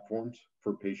comprehensive platforms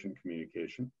for patient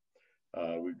communication.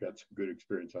 We've got some good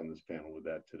experience on this panel with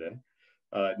that today.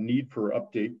 Need for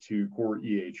update to core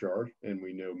EHR, and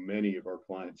we know many of our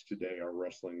clients today are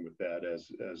wrestling with that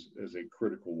as a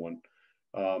critical one.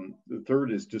 The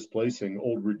third is displacing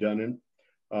old redundant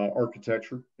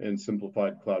architecture and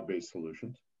simplified cloud-based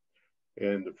solutions.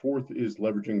 And the fourth is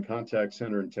leveraging contact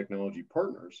center and technology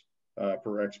partners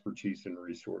for expertise and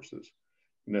resources.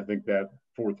 And I think that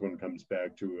fourth one comes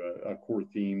back to a core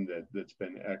theme that's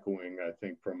been echoing, I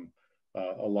think, from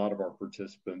a lot of our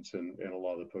participants and a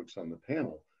lot of the folks on the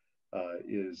panel,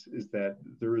 is that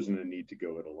there isn't a need to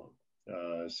go it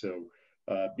alone. So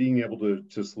being able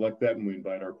to select that, and we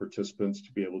invite our participants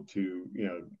to be able to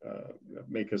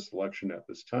make a selection at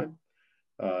this time,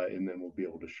 and then we'll be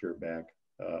able to share back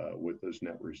what those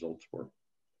net results were.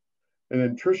 And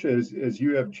then Tricia, as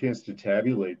you have a chance to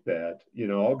tabulate that,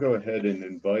 I'll go ahead and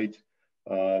invite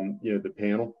the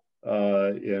panel.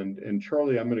 And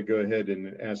Charlie, I'm going to go ahead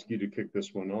and ask you to kick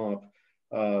this one off.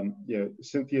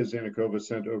 Cynthia Zanikova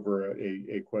sent over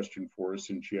a question for us,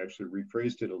 and she actually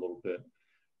rephrased it a little bit,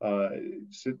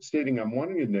 stating, I'm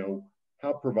wanting to know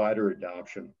how provider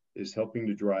adoption is helping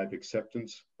to drive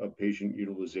acceptance of patient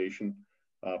utilization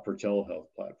for telehealth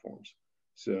platforms.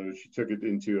 So she took it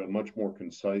into a much more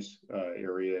concise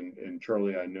area. And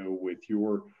Charlie, I know with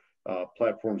your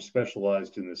platform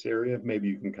specialized in this area, maybe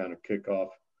you can kind of kick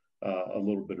off a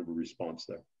little bit of a response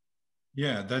there.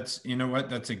 Yeah, that's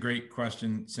a great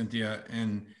question, Cynthia.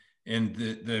 And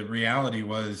the reality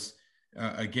was,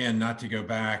 again, not to go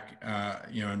back,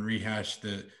 and rehash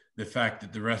the fact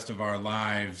that the rest of our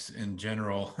lives in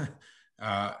general,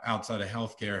 outside of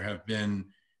healthcare, have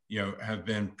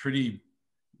been pretty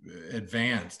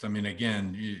advanced. I mean,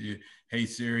 again, hey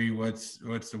Siri, what's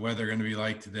the weather going to be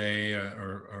like today?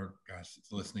 Or gosh,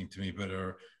 it's listening to me, but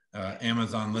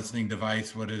Amazon listening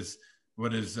device, what's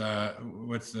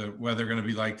the weather going to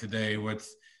be like today?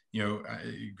 What's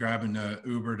grabbing an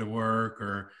Uber to work,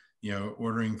 or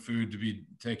ordering food to be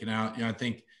taken out. I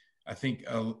think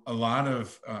a lot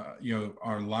of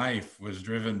our life was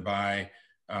driven by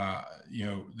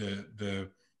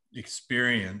the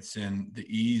experience and the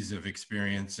ease of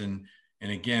experience, and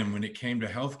again, when it came to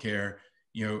healthcare,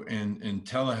 and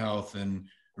telehealth and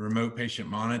remote patient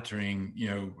monitoring,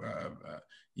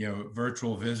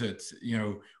 virtual visits,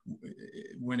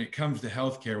 when it comes to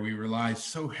healthcare, we rely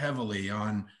so heavily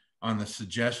on the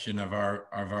suggestion of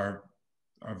our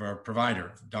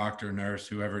provider, doctor, nurse,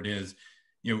 whoever it is.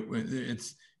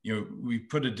 We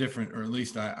put a different, or at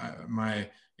least my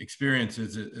experience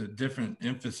is a different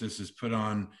emphasis is put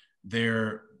on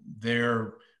their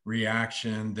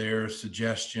reaction, their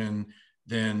suggestion,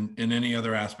 than in any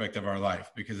other aspect of our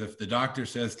life. Because if the doctor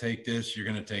says take this, you're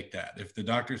going to take that. If the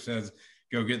doctor says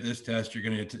go get this test, you're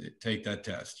going to take that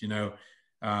test.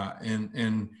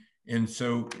 And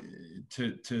so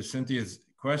to Cynthia's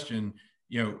question,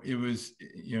 it was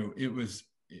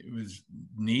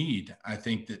need, I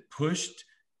think, that pushed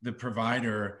the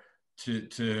provider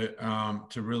to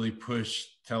really push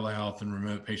telehealth and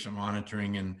remote patient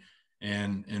monitoring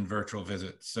and virtual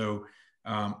visits. So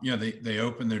they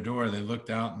opened their door, they looked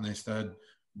out and they said,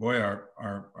 boy,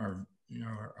 our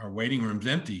waiting room's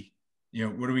empty.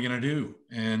 What are we going to do?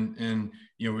 And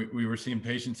we were seeing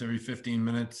patients every 15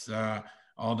 minutes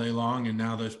all day long, and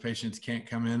now those patients can't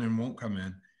come in and won't come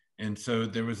in. And so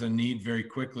there was a need very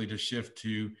quickly to shift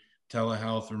to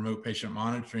telehealth, remote patient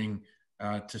monitoring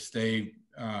to stay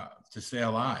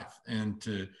alive and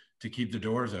to keep the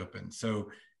doors open.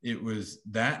 So it was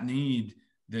that need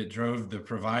that drove the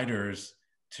providers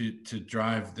to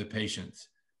drive the patients.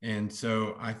 And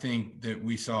so I think that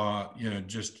we saw,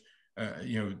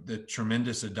 the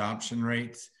tremendous adoption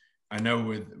rates. I know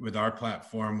with our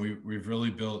platform, we've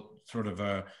really built sort of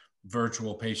a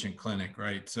virtual patient clinic,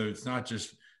 right? So it's not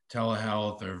just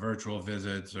telehealth or virtual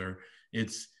visits, or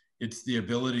it's the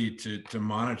ability to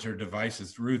monitor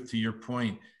devices. Ruth, to your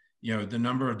point, the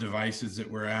number of devices that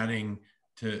we're adding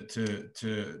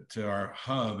to our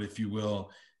hub, if you will,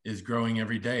 is growing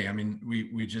every day. I mean,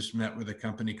 we just met with a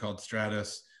company called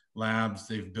Stratus Labs.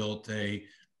 They've built a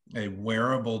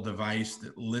wearable device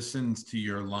that listens to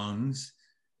your lungs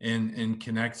and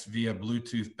connects via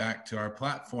Bluetooth back to our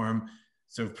platform.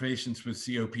 So patients with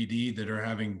COPD that are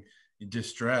having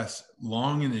distress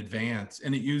long in advance,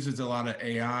 and it uses a lot of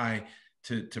AI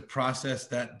to process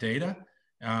that data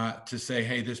to say,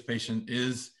 hey, this patient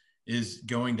is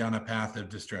going down a path of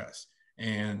distress.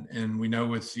 And we know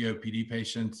with COPD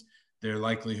patients, their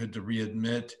likelihood to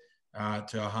readmit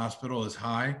to a hospital is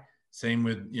high. Same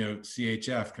with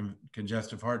CHF,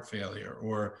 congestive heart failure,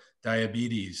 or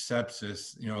diabetes,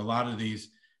 sepsis. A lot of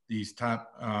these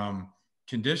top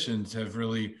conditions have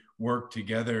really worked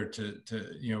together to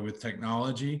with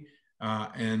technology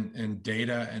and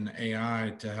data and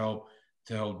AI to help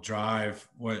drive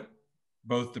what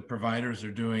both the providers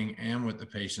are doing and what the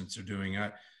patients are doing.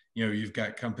 You've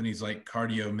got companies like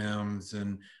CardioMEMS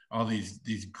and all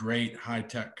these great high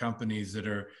tech companies that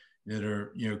are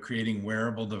creating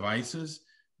wearable devices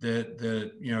that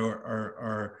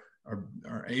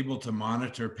are able to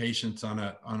monitor patients on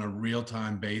a real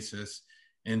time basis.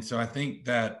 And so I think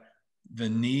that the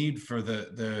need for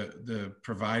the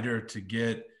provider to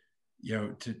get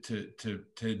to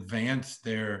advance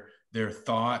their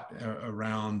thought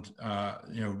around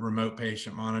remote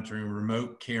patient monitoring,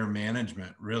 remote care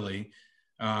management really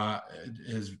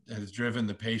has driven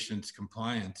the patient's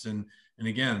compliance. And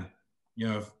again,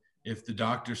 if the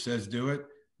doctor says do it,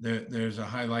 there's a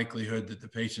high likelihood that the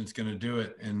patient's going to do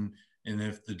it. And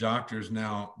if the doctors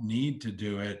now need to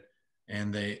do it,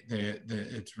 and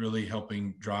it's really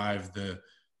helping drive the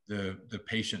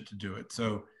patient to do it.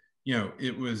 So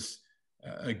it was.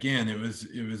 Again, it was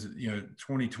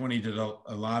 2020 did a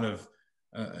lot of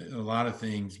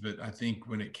things, but I think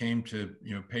when it came to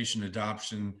patient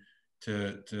adoption,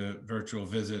 to virtual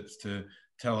visits, to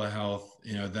telehealth,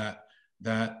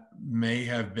 that may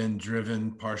have been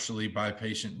driven partially by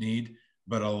patient need,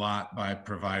 but a lot by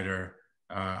provider.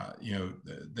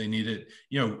 They needed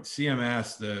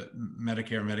CMS, the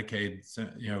Medicare, Medicaid,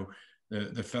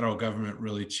 the federal government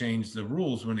really changed the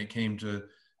rules when it came to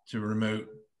remote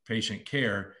patient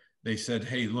care. They said,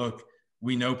 hey, look,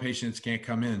 we know patients can't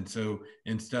come in. So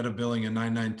instead of billing a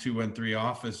 99213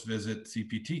 office visit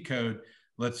CPT code,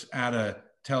 let's add a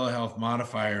telehealth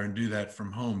modifier and do that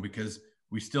from home, because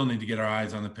we still need to get our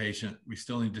eyes on the patient. We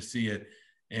still need to see it.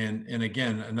 And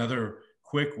again, another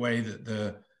quick way that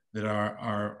the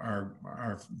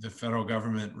federal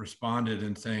government responded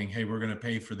in saying, hey, we're going to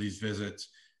pay for these visits,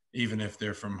 even if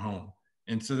they're from home.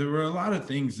 And so there were a lot of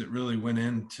things that really went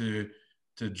into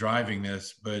driving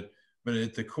this, but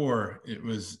at the core, it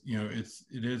was,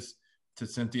 it is, to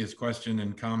Cynthia's question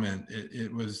and comment,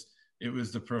 it was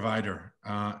the provider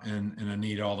and a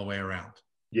need all the way around.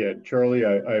 Yeah, Charlie,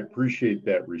 I appreciate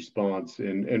that response,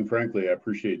 and frankly, I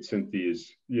appreciate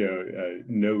Cynthia's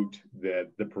note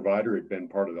that the provider had been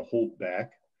part of the holdback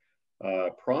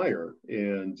prior,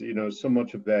 and so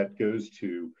much of that goes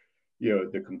to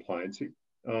the compliancy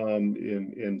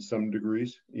in some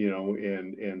degrees,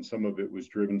 and some of it was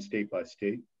driven state by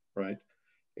state, right?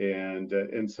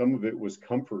 And some of it was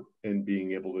comfort in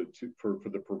being able for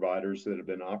the providers that have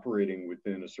been operating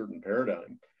within a certain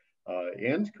paradigm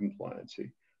and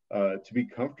compliancy to be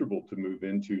comfortable to move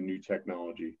into new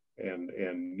technology and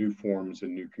new forms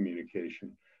and new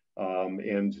communication,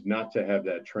 and not to have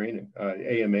that training.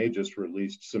 AMA just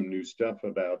released some new stuff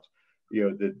about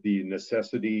the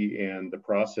necessity and the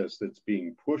process that's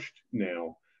being pushed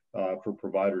now for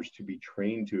providers to be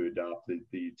trained to adopt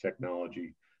the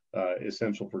technology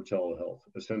essential for telehealth,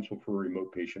 essential for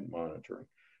remote patient monitoring,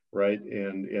 right?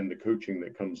 And the coaching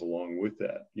that comes along with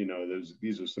that. You know,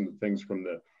 these are some of the things from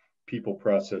the people,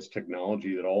 process,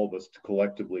 technology that all of us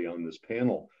collectively on this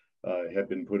panel have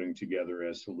been putting together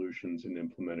as solutions and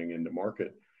implementing into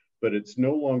market. But it's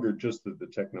no longer just that the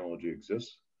technology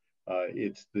exists.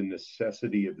 It's the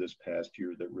necessity of this past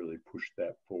year that really pushed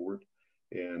that forward.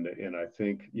 And I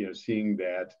think, you know, seeing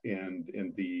that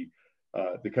and the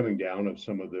coming down of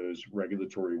some of those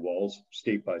regulatory walls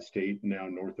state by state, now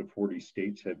north of 40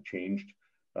 states have changed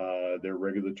their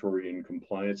regulatory and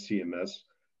compliance. CMS,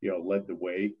 you know, led the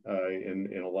way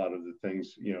in a lot of the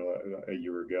things, you know, a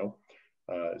year ago.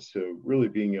 So really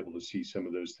being able to see some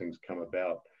of those things come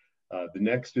about. The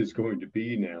next is going to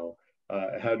be now,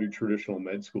 how do traditional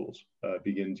med schools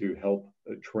begin to help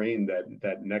train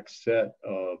that next set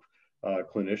of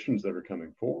clinicians that are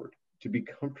coming forward to be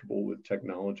comfortable with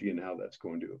technology and how that's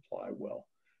going to apply well.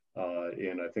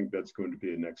 And I think that's going to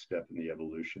be a next step in the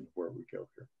evolution of where we go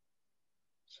here.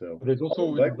 So there's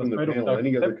also back from the panel,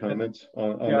 any other comments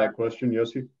on that question,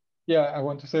 Yossi? Yeah, I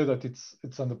want to say that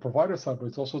it's on the provider side, but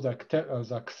it's also the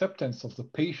acceptance of the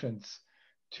patients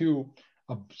to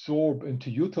absorb and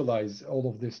to utilize all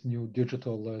of these new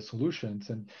digital solutions.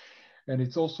 And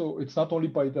it's not only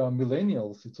by the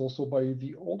millennials, it's also by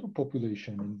the older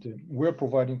population. And we're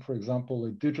providing, for example,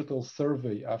 a digital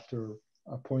survey after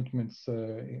appointments,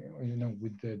 you know,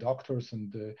 with the doctors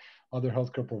and the other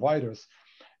healthcare providers.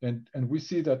 And we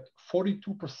see that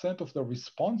 42% of the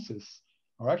responses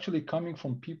are actually coming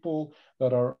from people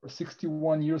that are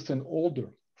 61 years and older.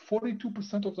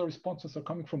 42% of the responses are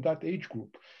coming from that age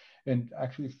group. And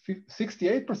actually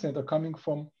 68% are coming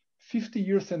from 50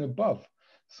 years and above.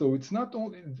 So it's not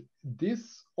only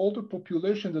this older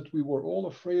population that we were all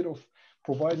afraid of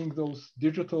providing those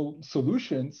digital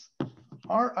solutions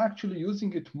are actually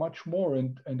using it much more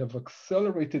and have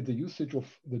accelerated the usage of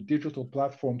the digital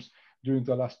platforms during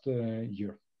the last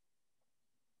year.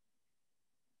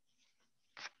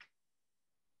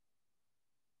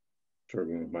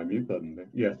 Struggling with my mute button there.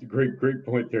 Yeah, great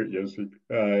point there, Yossi.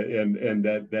 And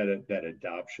that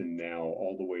adoption now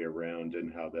all the way around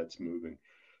and how that's moving.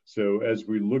 So as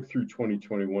we look through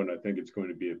 2021, I think it's going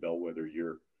to be a bellwether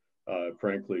year,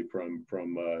 frankly, from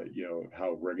you know,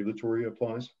 how regulatory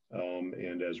applies,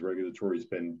 and as regulatory has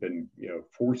been you know,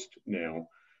 forced now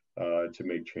to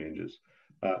make changes,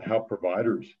 how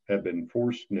providers have been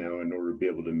forced now in order to be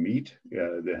able to meet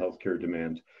the healthcare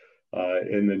demand.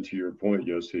 And then to your point,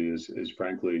 Yossi, is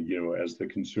frankly, you know, as the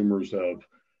consumers of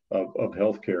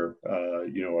healthcare,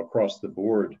 you know, across the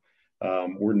board,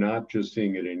 we're not just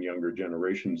seeing it in younger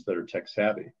generations that are tech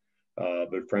savvy,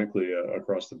 but frankly,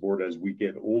 across the board, as we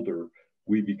get older,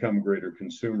 we become greater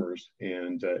consumers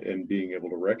and being able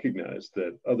to recognize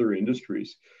that other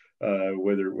industries,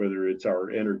 whether it's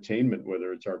our entertainment,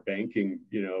 whether it's our banking,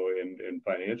 you know, and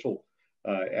financial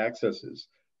accesses,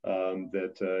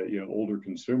 that you know, older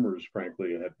consumers,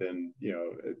 frankly, have been, you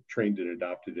know, trained and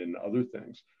adopted in other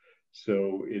things.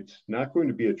 So it's not going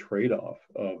to be a trade-off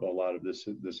of a lot of this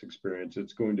experience.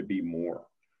 It's going to be more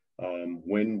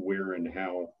when, where, and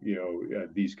how, you know,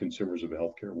 these consumers of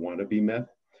healthcare want to be met,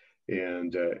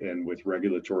 and with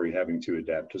regulatory having to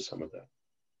adapt to some of that.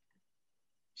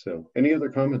 So, any other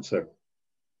comments there?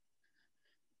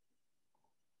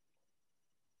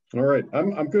 All right,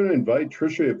 I'm going to invite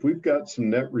Tricia, if we've got some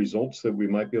net results that we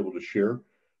might be able to share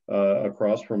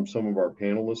across from some of our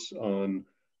panelists on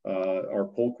our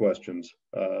poll questions.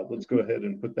 Let's go ahead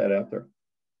and put that out there.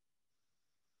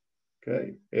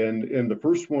 Okay, and the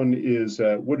first one is,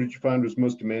 what did you find was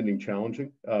most demanding,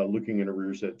 challenging, looking at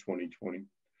arrears at 2020?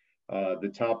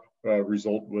 The top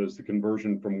result was the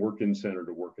conversion from work in center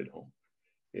to work at home.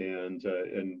 And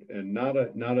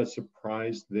not a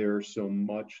surprise there so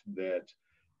much that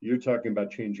you're talking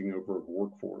about changing over of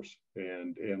workforce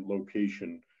and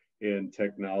location and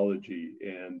technology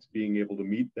and being able to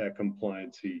meet that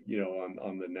compliancy, you know,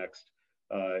 on the next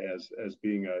as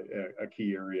being a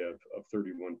key area of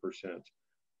 31%.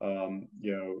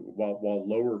 You know, while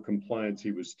lower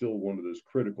compliancy was still one of those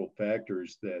critical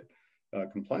factors that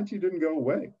compliancy didn't go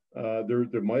away.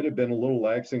 There might have been a little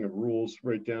laxing of rules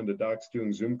right down to docs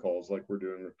doing Zoom calls like we're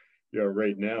doing, you know,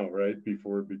 right now, right,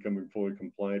 before becoming fully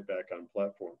compliant back on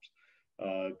platforms.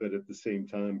 But at the same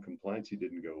time, compliancy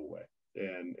didn't go away.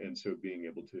 And so being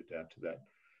able to adapt to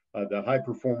that. The high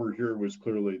performer here was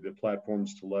clearly the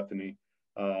platform's telephony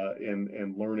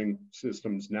and learning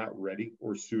systems not ready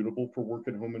or suitable for work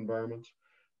at home environments.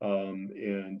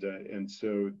 And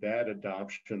so that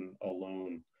adoption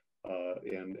alone,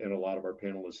 and a lot of our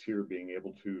panelists here being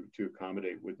able to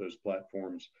accommodate with those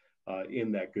platforms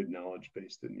in that good knowledge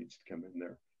base that needs to come in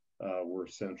there were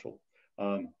essential.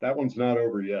 That one's not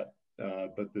over yet,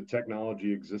 but the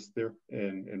technology exists there,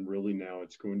 and really now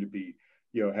it's going to be,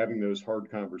 having those hard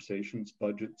conversations,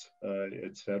 budgets,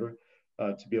 et cetera,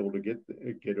 to be able to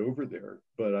get over there.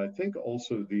 But I think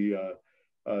also the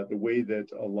way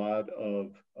that a lot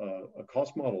of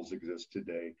cost models exist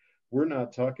today, we're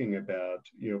not talking about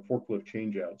forklift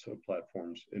changeouts of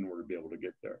platforms in order to be able to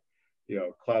get there.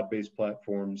 Cloud-based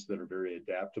platforms that are very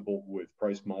adaptable with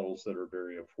price models that are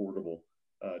very affordable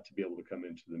to be able to come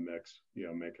into the mix,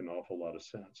 make an awful lot of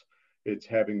sense. It's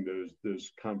having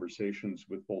those conversations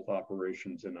with both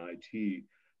operations and IT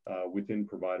within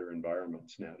provider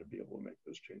environments now to be able to make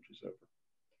those changes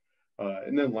over.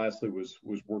 And then lastly was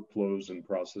workflows and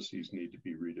processes need to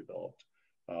be redeveloped.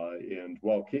 And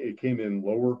while it came in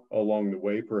lower along the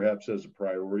way, perhaps as a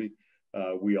priority,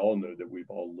 we all know that we've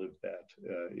all lived that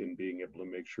in being able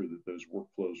to make sure that those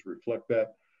workflows reflect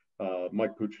that.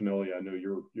 Mike Puccinelli, I know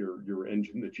your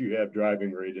engine that you have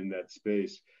driving right in that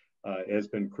space has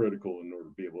been critical in order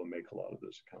to be able to make a lot of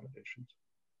those accommodations.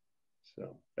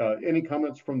 So, any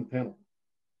comments from the panel?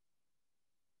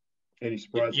 Any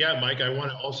surprises? Yeah, Mike, I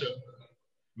also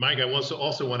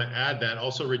want to add that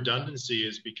also redundancy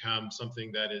has become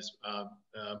something that is,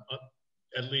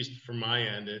 at least from my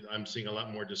end, I'm seeing a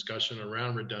lot more discussion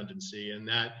around redundancy, and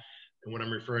what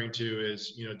I'm referring to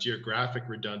is, geographic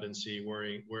redundancy,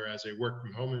 whereas a work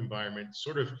from home environment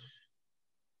sort of,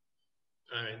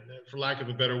 for lack of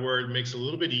a better word, makes it a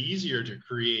little bit easier to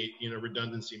create,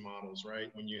 redundancy models, right?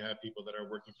 When you have people that are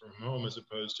working from home as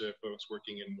opposed to folks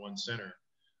working in one center.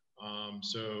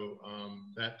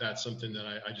 That's something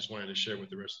that I just wanted to share with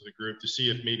the rest of the group to see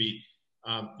if maybe,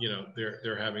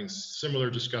 they're having similar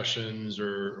discussions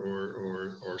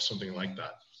or something like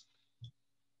that.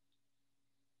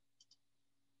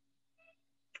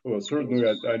 Well, certainly,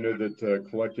 I know that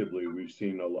collectively we've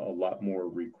seen a lot more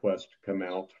requests come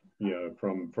out,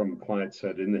 from client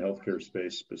set in the healthcare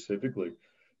space specifically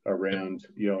around,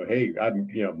 hey,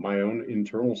 my own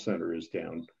internal center is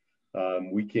down.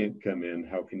 We can't come in.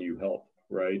 How can you help,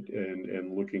 right?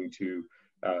 And looking to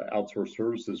outsource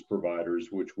services providers,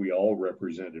 which we all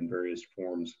represent in various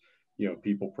forms,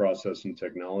 people, process, and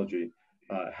technology.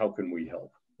 How can we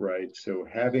help, right? So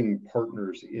having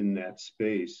partners in that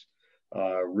space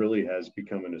really has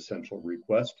become an essential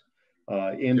request,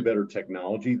 and better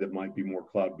technology that might be more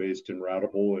cloud-based and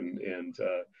routable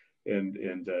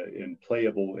and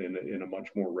playable in a much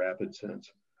more rapid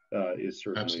sense is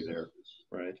certainly there,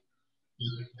 right?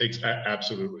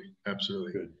 Absolutely.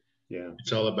 Good. Yeah.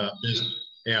 It's all about business.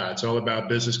 Yeah, it's all about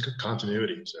business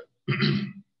continuity. So.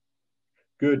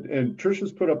 Good. And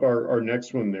Trisha's put up our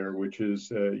next one there, which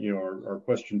is our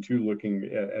question 2, looking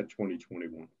at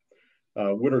 2021.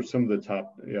 What are some of the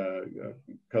top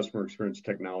customer experience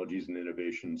technologies and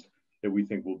innovations that we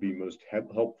think will be most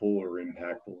helpful or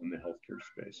impactful in the healthcare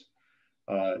space?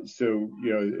 So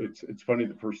it's funny,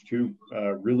 the first 2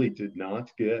 really did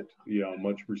not get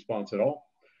much response at all.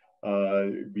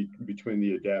 Between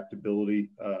the adaptability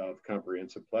of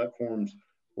comprehensive platforms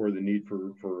or the need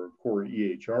for core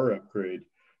EHR upgrade,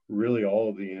 really all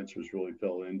of the answers really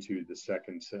fell into the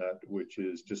second set, which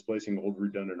is displacing old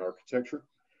redundant architecture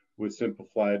with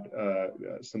simplified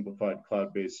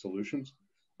cloud-based solutions.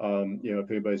 If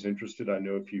anybody's interested, I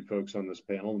know a few folks on this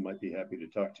panel and might be happy to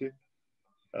talk to you.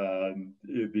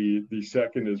 The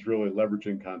second is really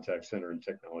leveraging contact center and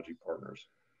technology partners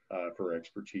for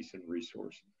expertise and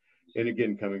resource. And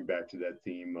again, coming back to that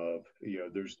theme of,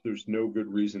 there's no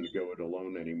good reason to go it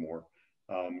alone anymore.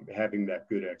 Having that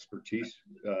good expertise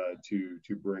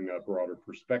to bring a broader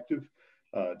perspective,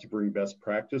 to bring best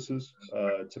practices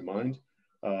to mind,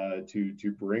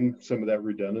 to bring some of that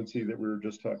redundancy that we were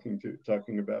just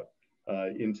talking about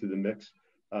into the mix,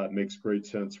 makes great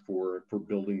sense for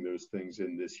building those things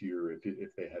in this year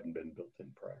if they hadn't been built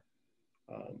in prior.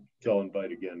 So I'll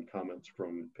invite again comments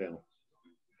from the panel.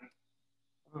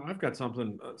 I've got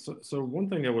something. So one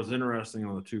thing that was interesting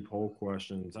on the 2 poll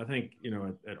questions, I think,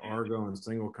 at ARGO and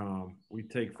Singlecom, we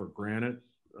take for granted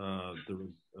the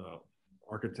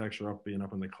architecture being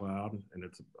up in the cloud, and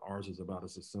ours is about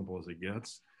as simple as it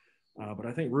gets. But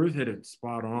I think Ruth hit it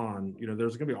spot on.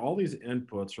 There's going to be all these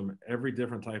inputs from every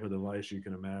different type of device you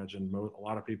can imagine. A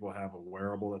lot of people have a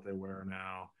wearable that they wear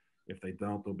now. If they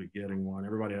don't, they'll be getting one.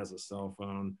 Everybody has a cell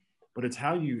phone. But it's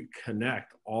how you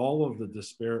connect all of the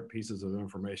disparate pieces of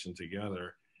information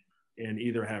together and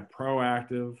either have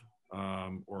proactive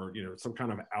or some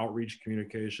kind of outreach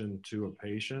communication to a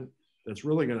patient that's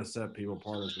really going to set people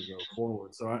apart as we go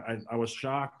forward. So I was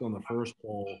shocked on the first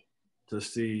poll to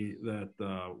see that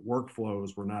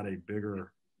workflows were not a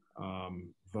bigger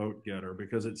vote getter,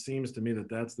 because it seems to me that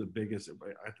that's the biggest.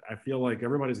 I feel like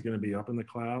everybody's going to be up in the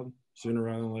cloud sooner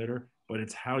rather than later, but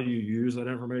it's how you use that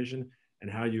information and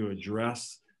how you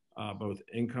address both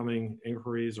incoming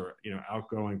inquiries or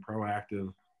outgoing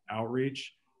proactive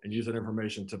outreach, and use that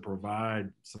information to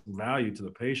provide some value to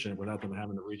the patient without them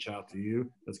having to reach out to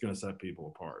you. That's going to set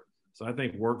people apart. So I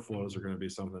think workflows are going to be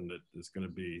something that is going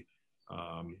to be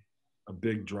a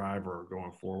big driver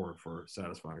going forward for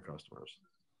satisfying customers.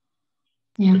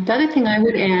 Yeah, the other thing I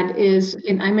would add is,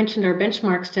 and I mentioned our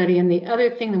benchmark study, and the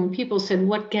other thing that when people said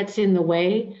what gets in the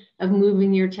way of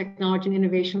moving your technology and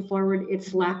innovation forward,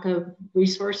 it's lack of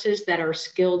resources that are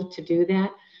skilled to do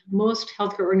that. Most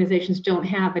healthcare organizations don't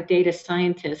have a data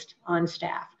scientist on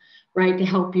staff, right, to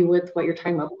help you with what you're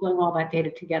talking about, pulling all that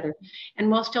data together. And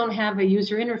most don't have a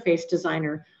user interface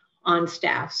designer on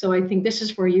staff. So I think this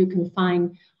is where you can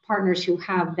find partners who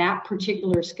have that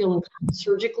particular skill and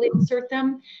surgically insert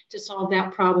them to solve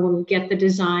that problem, get the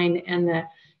design and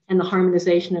the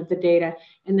harmonization of the data.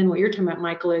 And then what you're talking about,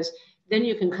 Michael, is then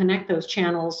you can connect those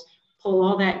channels, pull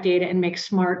all that data and make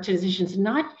smart decisions,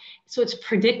 so it's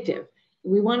predictive.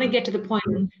 We want to get to the point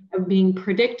of being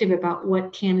predictive about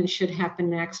what can and should happen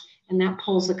next, and that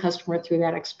pulls the customer through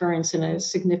that experience in a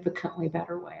significantly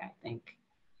better way, I think.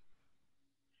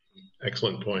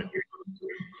 Excellent point.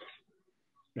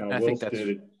 Yeah, well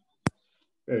stated.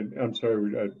 And I'm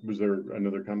sorry, was there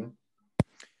another comment?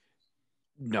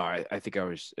 No, I think I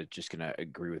was just going to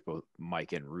agree with both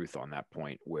Mike and Ruth on that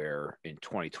point, where in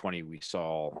 2020, we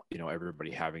saw, everybody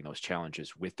having those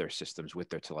challenges with their systems, with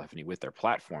their telephony, with their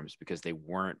platforms, because they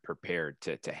weren't prepared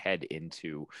to head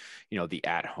into, the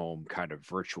at-home kind of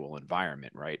virtual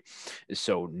environment, right?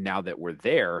 So now that we're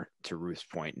there, to Ruth's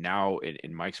point, now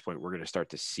in Mike's point, we're going to start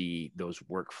to see those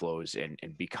workflows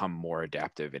and become more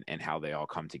adaptive and how they all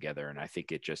come together. And I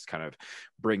think it just kind of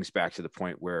brings back to the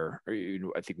point where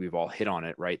I think we've all hit on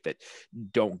it, right? That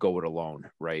don't go it alone,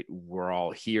 right? We're all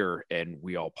here and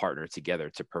we all partner together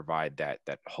to provide that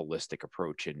holistic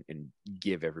approach and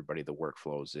give everybody the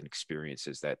workflows and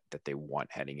experiences that they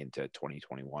want heading into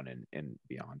 2021 and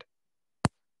beyond.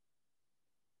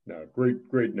 No,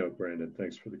 great note, Brandon.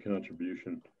 Thanks for the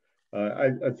contribution.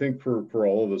 I think for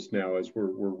all of us now, as we're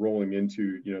rolling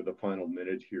into the final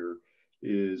minute here,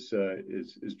 is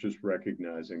just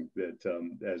recognizing that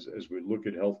as we look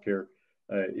at healthcare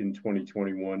in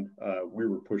 2021, we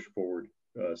were pushed forward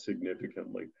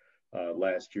significantly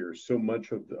last year. So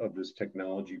much of this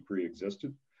technology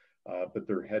pre-existed, but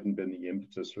there hadn't been the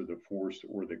impetus or the force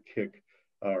or the kick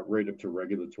right up to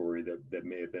regulatory that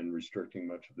may have been restricting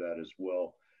much of that as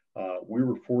well. We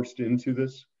were forced into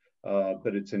this,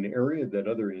 but it's an area that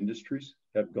other industries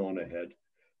have gone ahead.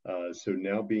 So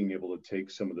now being able to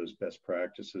take some of those best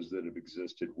practices that have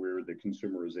existed, where the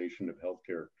consumerization of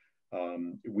healthcare,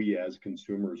 we as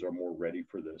consumers are more ready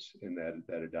for this in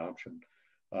that adoption.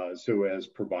 So as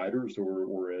providers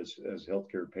or as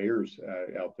healthcare payers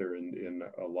out there in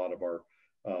a lot of our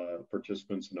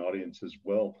participants and audience as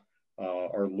well,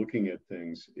 are looking at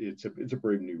things, it's a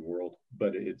brave new world,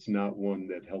 but it's not one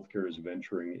that healthcare is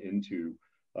venturing into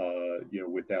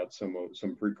without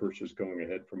some precursors going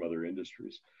ahead from other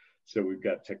industries. So we've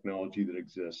got technology that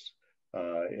exists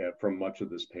from much of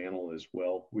this panel as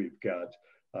well. We've got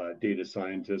data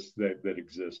scientists that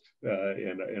exist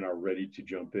and are ready to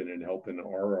jump in and help and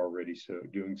are already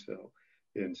doing so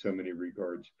in so many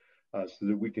regards, so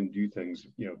that we can do things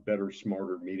better,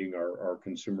 smarter, meeting our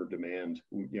consumer demand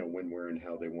when, where, and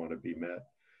how they want to be met,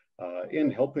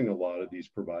 and helping a lot of these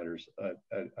providers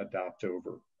adopt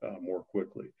over more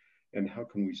quickly. And how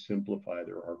can we simplify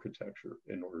their architecture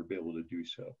in order to be able to do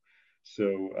so?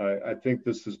 So I think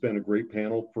this has been a great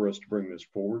panel for us to bring this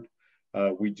forward.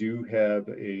 We do have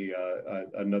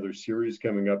another series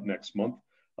coming up next month,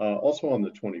 also on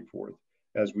the 24th,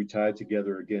 as we tie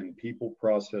together again people,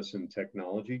 process, and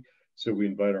technology. So we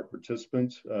invite our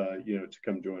participants, to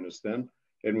come join us then.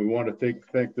 And we want to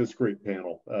thank this great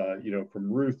panel,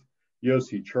 from Ruth,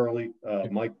 Yossi, Charlie,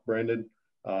 Mike, Brandon,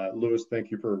 Louis.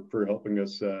 Thank you for helping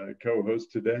us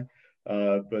co-host today.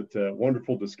 But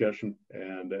wonderful discussion,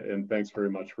 and thanks very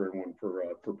much for everyone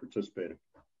for participating.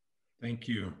 Thank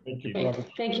you. Thank you.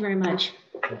 Thank you very much.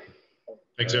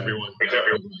 Thanks, everyone.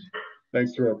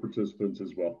 Thanks to our participants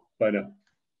as well. Bye now.